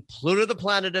 came and Pluto, the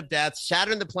planet of death,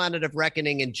 Saturn, the planet of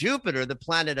reckoning, and Jupiter, the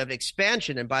planet of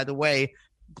expansion, and by the way,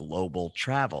 global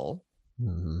travel,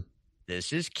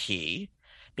 This is key.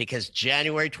 Because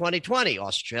January 2020,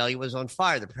 Australia was on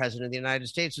fire. The president of the United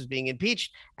States was being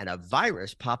impeached, and a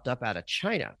virus popped up out of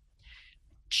China.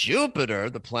 Jupiter,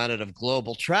 the planet of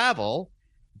global travel,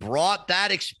 brought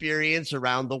that experience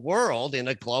around the world in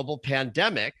a global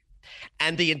pandemic.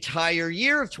 And the entire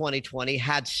year of 2020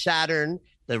 had Saturn,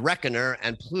 the reckoner,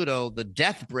 and Pluto, the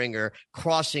death bringer,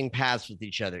 crossing paths with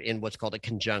each other in what's called a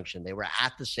conjunction. They were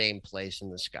at the same place in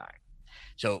the sky.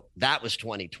 So that was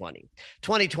 2020.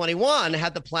 2021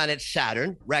 had the planet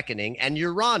Saturn, reckoning, and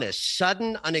Uranus,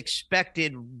 sudden,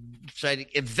 unexpected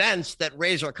events that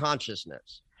raise our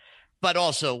consciousness, but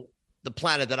also the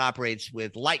planet that operates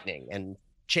with lightning and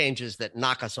changes that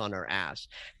knock us on our ass.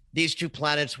 these two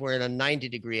planets were in a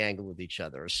 90-degree angle with each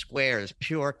other. A square is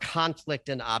pure conflict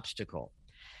and obstacle.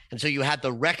 And so you had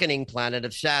the reckoning planet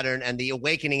of Saturn and the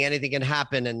awakening, anything can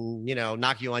happen and,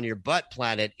 knock you on your butt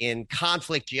planet in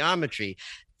conflict geometry.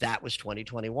 That was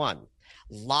 2021.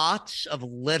 Lots of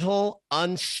little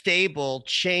unstable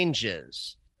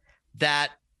changes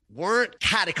that weren't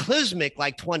cataclysmic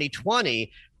like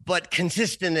 2020, but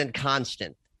consistent and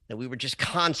constant. That we were just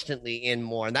constantly in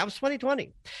more. And that was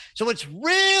 2020. So what's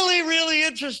really, really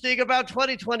interesting about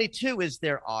 2022 is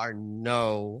there are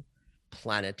no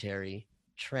planetary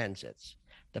transits.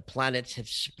 The planets have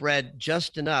spread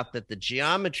just enough that the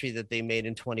geometry that they made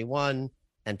in 21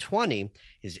 and 20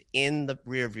 is in the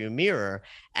rearview mirror,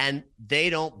 and they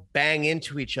don't bang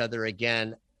into each other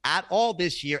again at all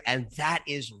this year. And that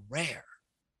is rare.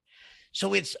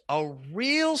 So it's a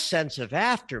real sense of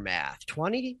aftermath.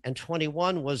 20 and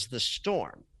 21 was the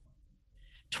storm.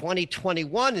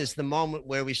 2021 is the moment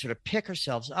where we sort of pick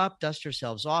ourselves up, dust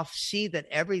ourselves off, see that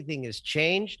everything has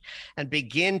changed, and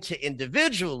begin to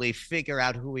individually figure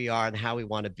out who we are and how we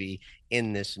want to be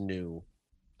in this new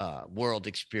world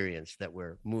experience that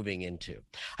we're moving into.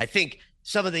 I think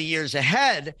some of the years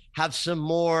ahead have some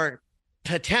more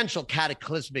potential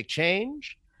cataclysmic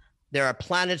change. There are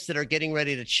planets that are getting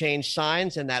ready to change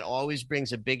signs, and that always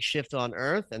brings a big shift on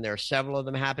Earth. And there are several of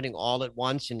them happening all at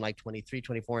once in like 23,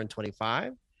 24, and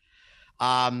 25.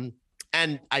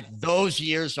 Those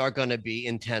years are going to be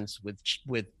intense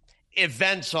with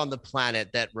events on the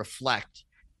planet that reflect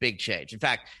big change. In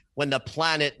fact, when the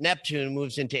planet Neptune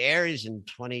moves into Aries in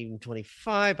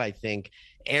 2025, I think,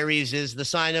 Aries is the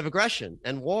sign of aggression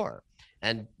and war.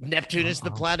 And Neptune is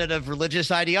the planet of religious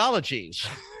ideologies.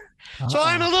 So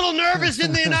I'm a little nervous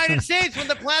in the United States when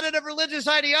the planet of religious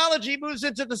ideology moves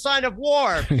into the sign of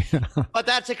war. But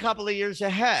that's a couple of years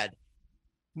ahead.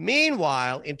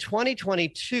 Meanwhile, in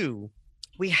 2022,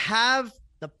 we have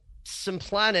some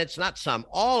planets, not some,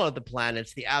 all of the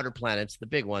planets, the outer planets, the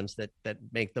big ones that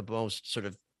make the most sort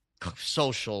of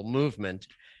social movement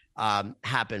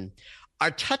happen,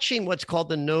 are touching what's called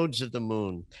the nodes of the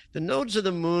moon. The nodes of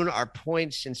the moon are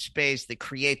points in space that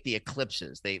create the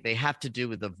eclipses. They have to do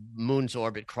with the moon's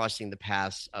orbit crossing the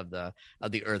paths of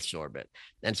the Earth's orbit.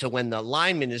 And so when the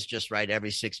alignment is just right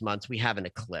every 6 months, we have an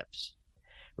eclipse,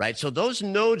 right? So those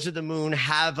nodes of the moon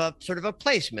have a sort of a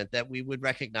placement that we would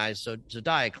recognize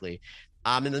zodiacally.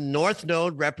 And the north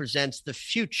node represents the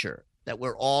future that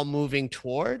we're all moving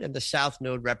toward, and the south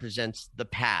node represents the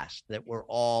past that we're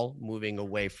all moving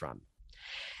away from.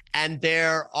 And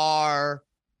there are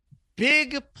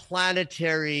big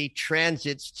planetary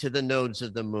transits to the nodes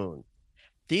of the moon.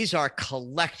 These are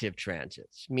collective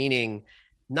transits, meaning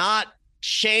not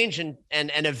change and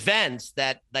events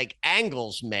that like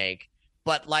angles make,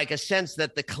 but like a sense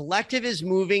that the collective is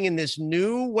moving in this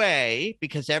new way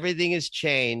because everything has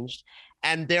changed.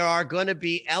 And there are going to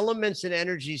be elements and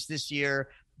energies this year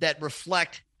that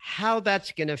reflect how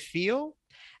that's going to feel.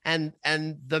 And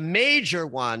the major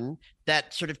one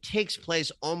that sort of takes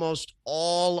place almost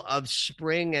all of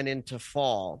spring and into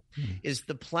fall is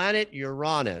the planet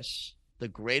Uranus, the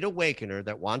great awakener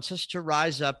that wants us to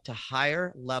rise up to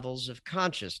higher levels of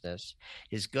consciousness,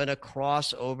 is going to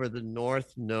cross over the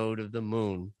north node of the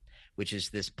moon, which is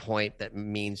this point that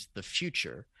means the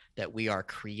future that we are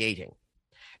creating.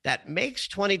 That makes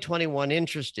 2021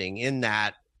 interesting in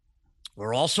that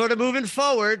we're all sort of moving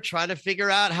forward, trying to figure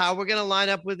out how we're going to line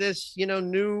up with this,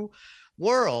 new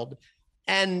world.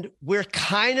 And we're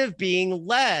kind of being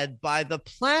led by the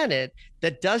planet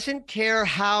that doesn't care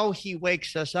how he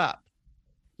wakes us up.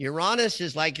 Uranus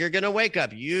is like, you're going to wake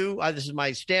up. This is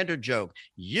my standard joke.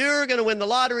 You're going to win the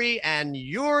lottery and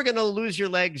you're going to lose your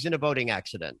legs in a boating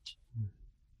accident.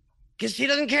 Because he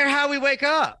doesn't care how we wake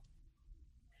up.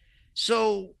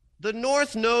 So the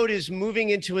North Node is moving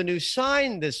into a new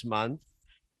sign this month,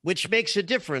 which makes a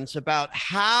difference about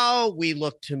how we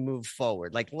look to move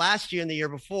forward. Like last year and the year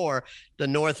before, the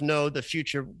North Node, the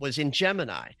future, was in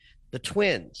Gemini, the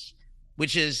twins,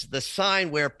 which is the sign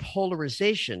where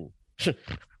polarization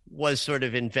was sort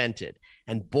of invented.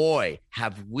 And boy,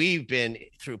 have we been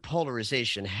through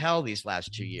polarization hell these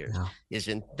last 2 years. Yeah.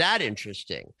 Isn't that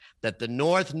interesting? That the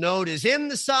North Node is in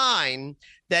the sign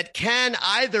that can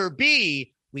either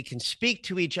be, we can speak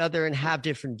to each other and have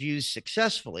different views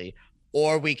successfully,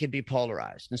 or we can be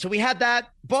polarized. And so we had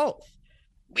that both.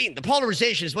 The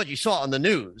polarization is what you saw on the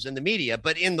news and the media,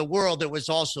 but in the world, there was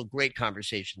also great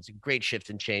conversations and great shift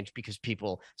and change because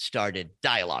people started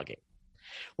dialoguing.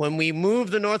 When we move,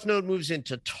 the North Node moves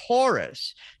into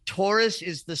Taurus. Taurus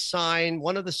is the sign,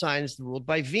 one of the signs ruled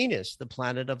by Venus, the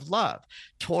planet of love.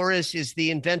 Taurus is the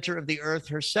inventor of the earth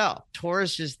herself.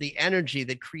 Taurus is the energy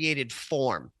that created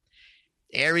form.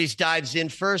 Aries dives in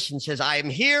first and says, I am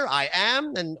here, I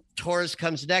am. And Taurus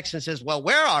comes next and says, well,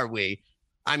 where are we?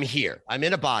 I'm here. I'm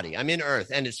in a body. I'm in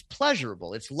Earth. And it's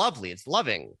pleasurable. It's lovely. It's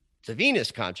loving. It's a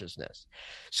Venus consciousness.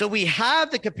 So we have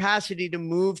the capacity to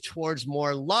move towards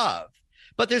more love.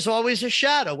 But there's always a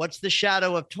shadow. What's the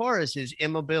shadow of Taurus is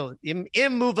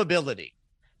immovability,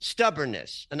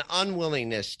 stubbornness, an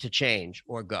unwillingness to change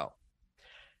or go,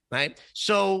 right?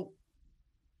 So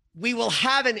we will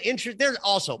have an interest. There's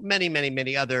also many, many,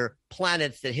 many other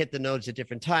planets that hit the nodes at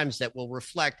different times that will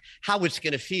reflect how it's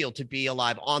going to feel to be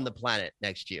alive on the planet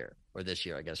next year or this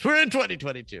year, I guess. We're in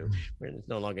 2022. It's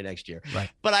no longer next year. Right.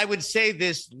 But I would say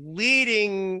this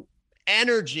leading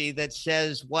energy that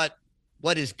says what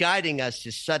is guiding us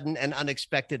is sudden and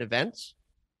unexpected events.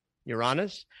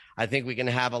 Uranus. I think we can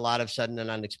have a lot of sudden and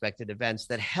unexpected events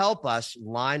that help us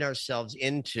line ourselves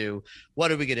into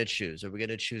what are we going to choose? Are we going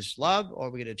to choose love or are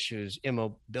we going to choose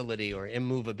immobility or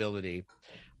immovability?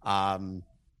 And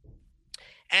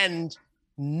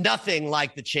nothing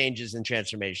like the changes and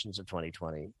transformations of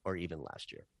 2020 or even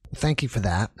last year. Thank you for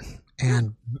that.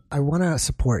 And I want to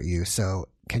support you. So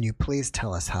can you please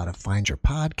tell us how to find your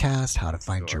podcast, how to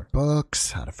find your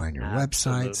books, how to find your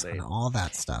websites, and all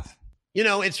that stuff? You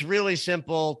know, it's really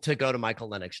simple to go to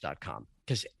michaellennox.com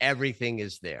because everything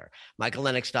is there.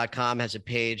 michaellennox.com has a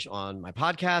page on my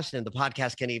podcast, and the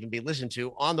podcast can even be listened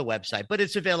to on the website, but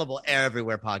it's available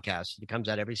everywhere podcasts. It comes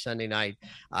out every Sunday night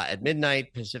at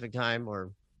midnight Pacific time,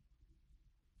 or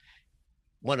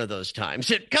one of those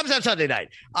times. It comes out Sunday night.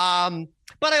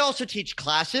 But I also teach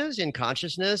classes in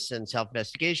consciousness and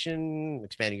self-investigation,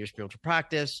 expanding your spiritual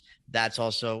practice. That's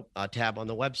also a tab on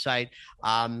the website.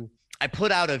 I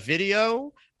put out a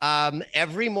video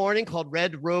every morning called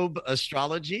Red Robe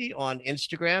Astrology on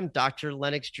Instagram, Dr.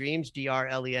 Lennox Dreams,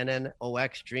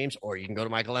 DrLennox Dreams, or you can go to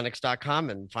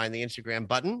michaellennox.com and find the Instagram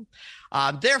button.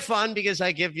 They're fun because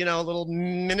I give, a little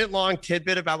minute-long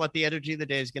tidbit about what the energy of the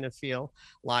day is going to feel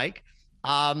like.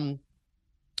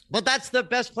 But that's the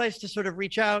best place to sort of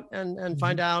reach out and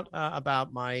find out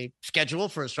about my schedule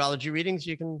for astrology readings.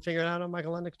 You can figure it out on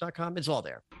michaellennox.com. It's all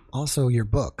there. Also, your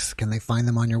books, can they find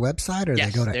them on your website or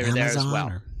yes, they go to Amazon? There as well.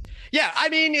 Or? Yeah, I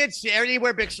mean, it's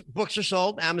anywhere books are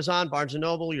sold. Amazon, Barnes &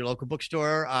 Noble, your local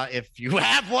bookstore. If you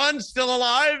have one still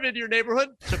alive in your neighborhood,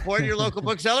 support your local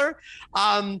bookseller.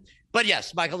 But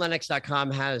yes,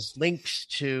 michaellennox.com has links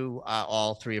to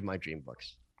all three of my dream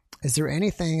books. Is there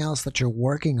anything else that you're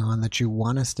working on that you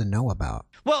want us to know about?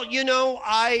 Well,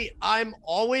 I'm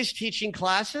always teaching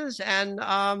classes, and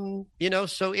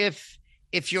so if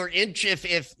you're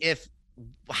if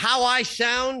how I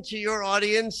sound to your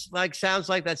audience sounds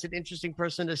like that's an interesting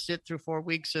person to sit through 4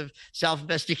 weeks of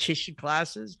self-investigation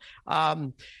classes.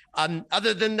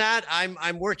 Other than that,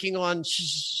 I'm working on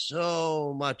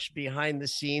so much behind the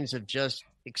scenes of just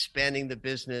expanding the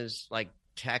business,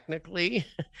 technically.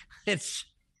 It's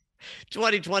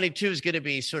 2022 is going to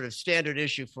be sort of standard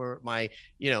issue for my,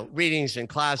 readings and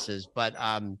classes. But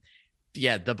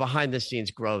the behind the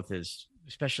scenes growth is,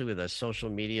 especially with a social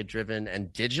media driven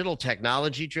and digital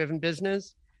technology driven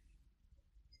business.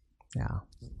 Yeah.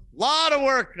 A lot of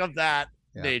work of that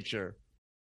nature.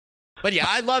 But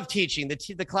I love teaching.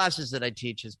 The classes that I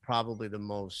teach is probably the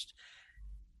most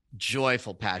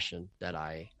joyful passion that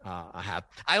I have.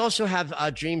 I also have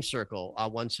a Dream Circle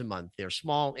once a month. They're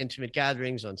small, intimate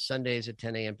gatherings on Sundays at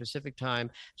 10 a.m. Pacific time.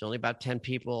 It's only about 10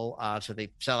 people, so they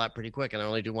sell out pretty quick, and I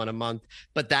only do one a month.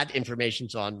 But that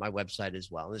information's on my website as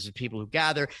well. This is people who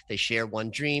gather. They share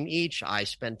one dream each. I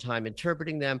spend time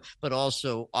interpreting them, but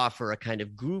also offer a kind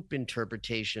of group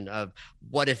interpretation of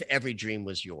what if every dream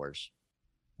was yours.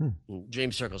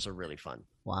 Dream Circles are really fun.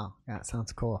 Wow. Yeah, it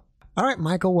sounds cool. All right,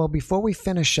 Michael. Well, before we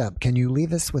finish up, can you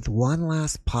leave us with one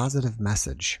last positive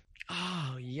message?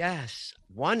 Oh, yes.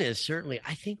 One is certainly,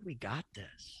 I think we got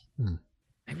this.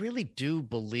 I really do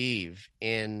believe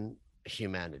in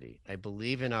humanity. I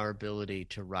believe in our ability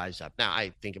to rise up. Now,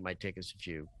 I think it might take us a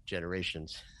few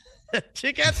generations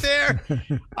to get there.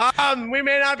 We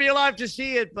may not be alive to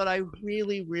see it, but I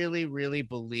really, really, really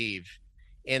believe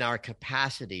in our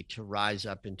capacity to rise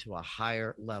up into a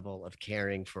higher level of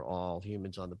caring for all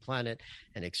humans on the planet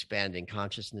and expanding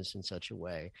consciousness in such a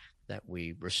way that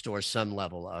we restore some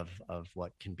level of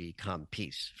what can become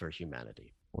peace for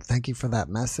humanity. Well, thank you for that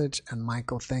message. And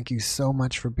Michael, thank you so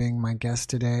much for being my guest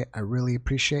today. I really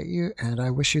appreciate you, and I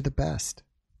wish you the best.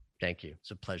 Thank you. It's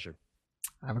a pleasure.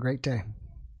 Have a great day.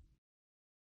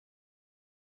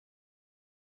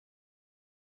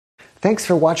 Thanks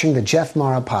for watching the Jeff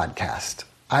Mara podcast.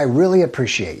 I really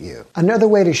appreciate you. Another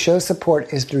way to show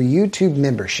support is through YouTube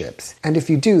memberships. And if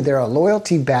you do, there are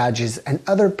loyalty badges and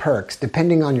other perks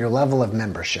depending on your level of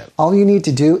membership. All you need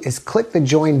to do is click the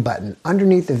join button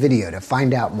underneath the video to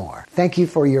find out more. Thank you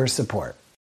for your support.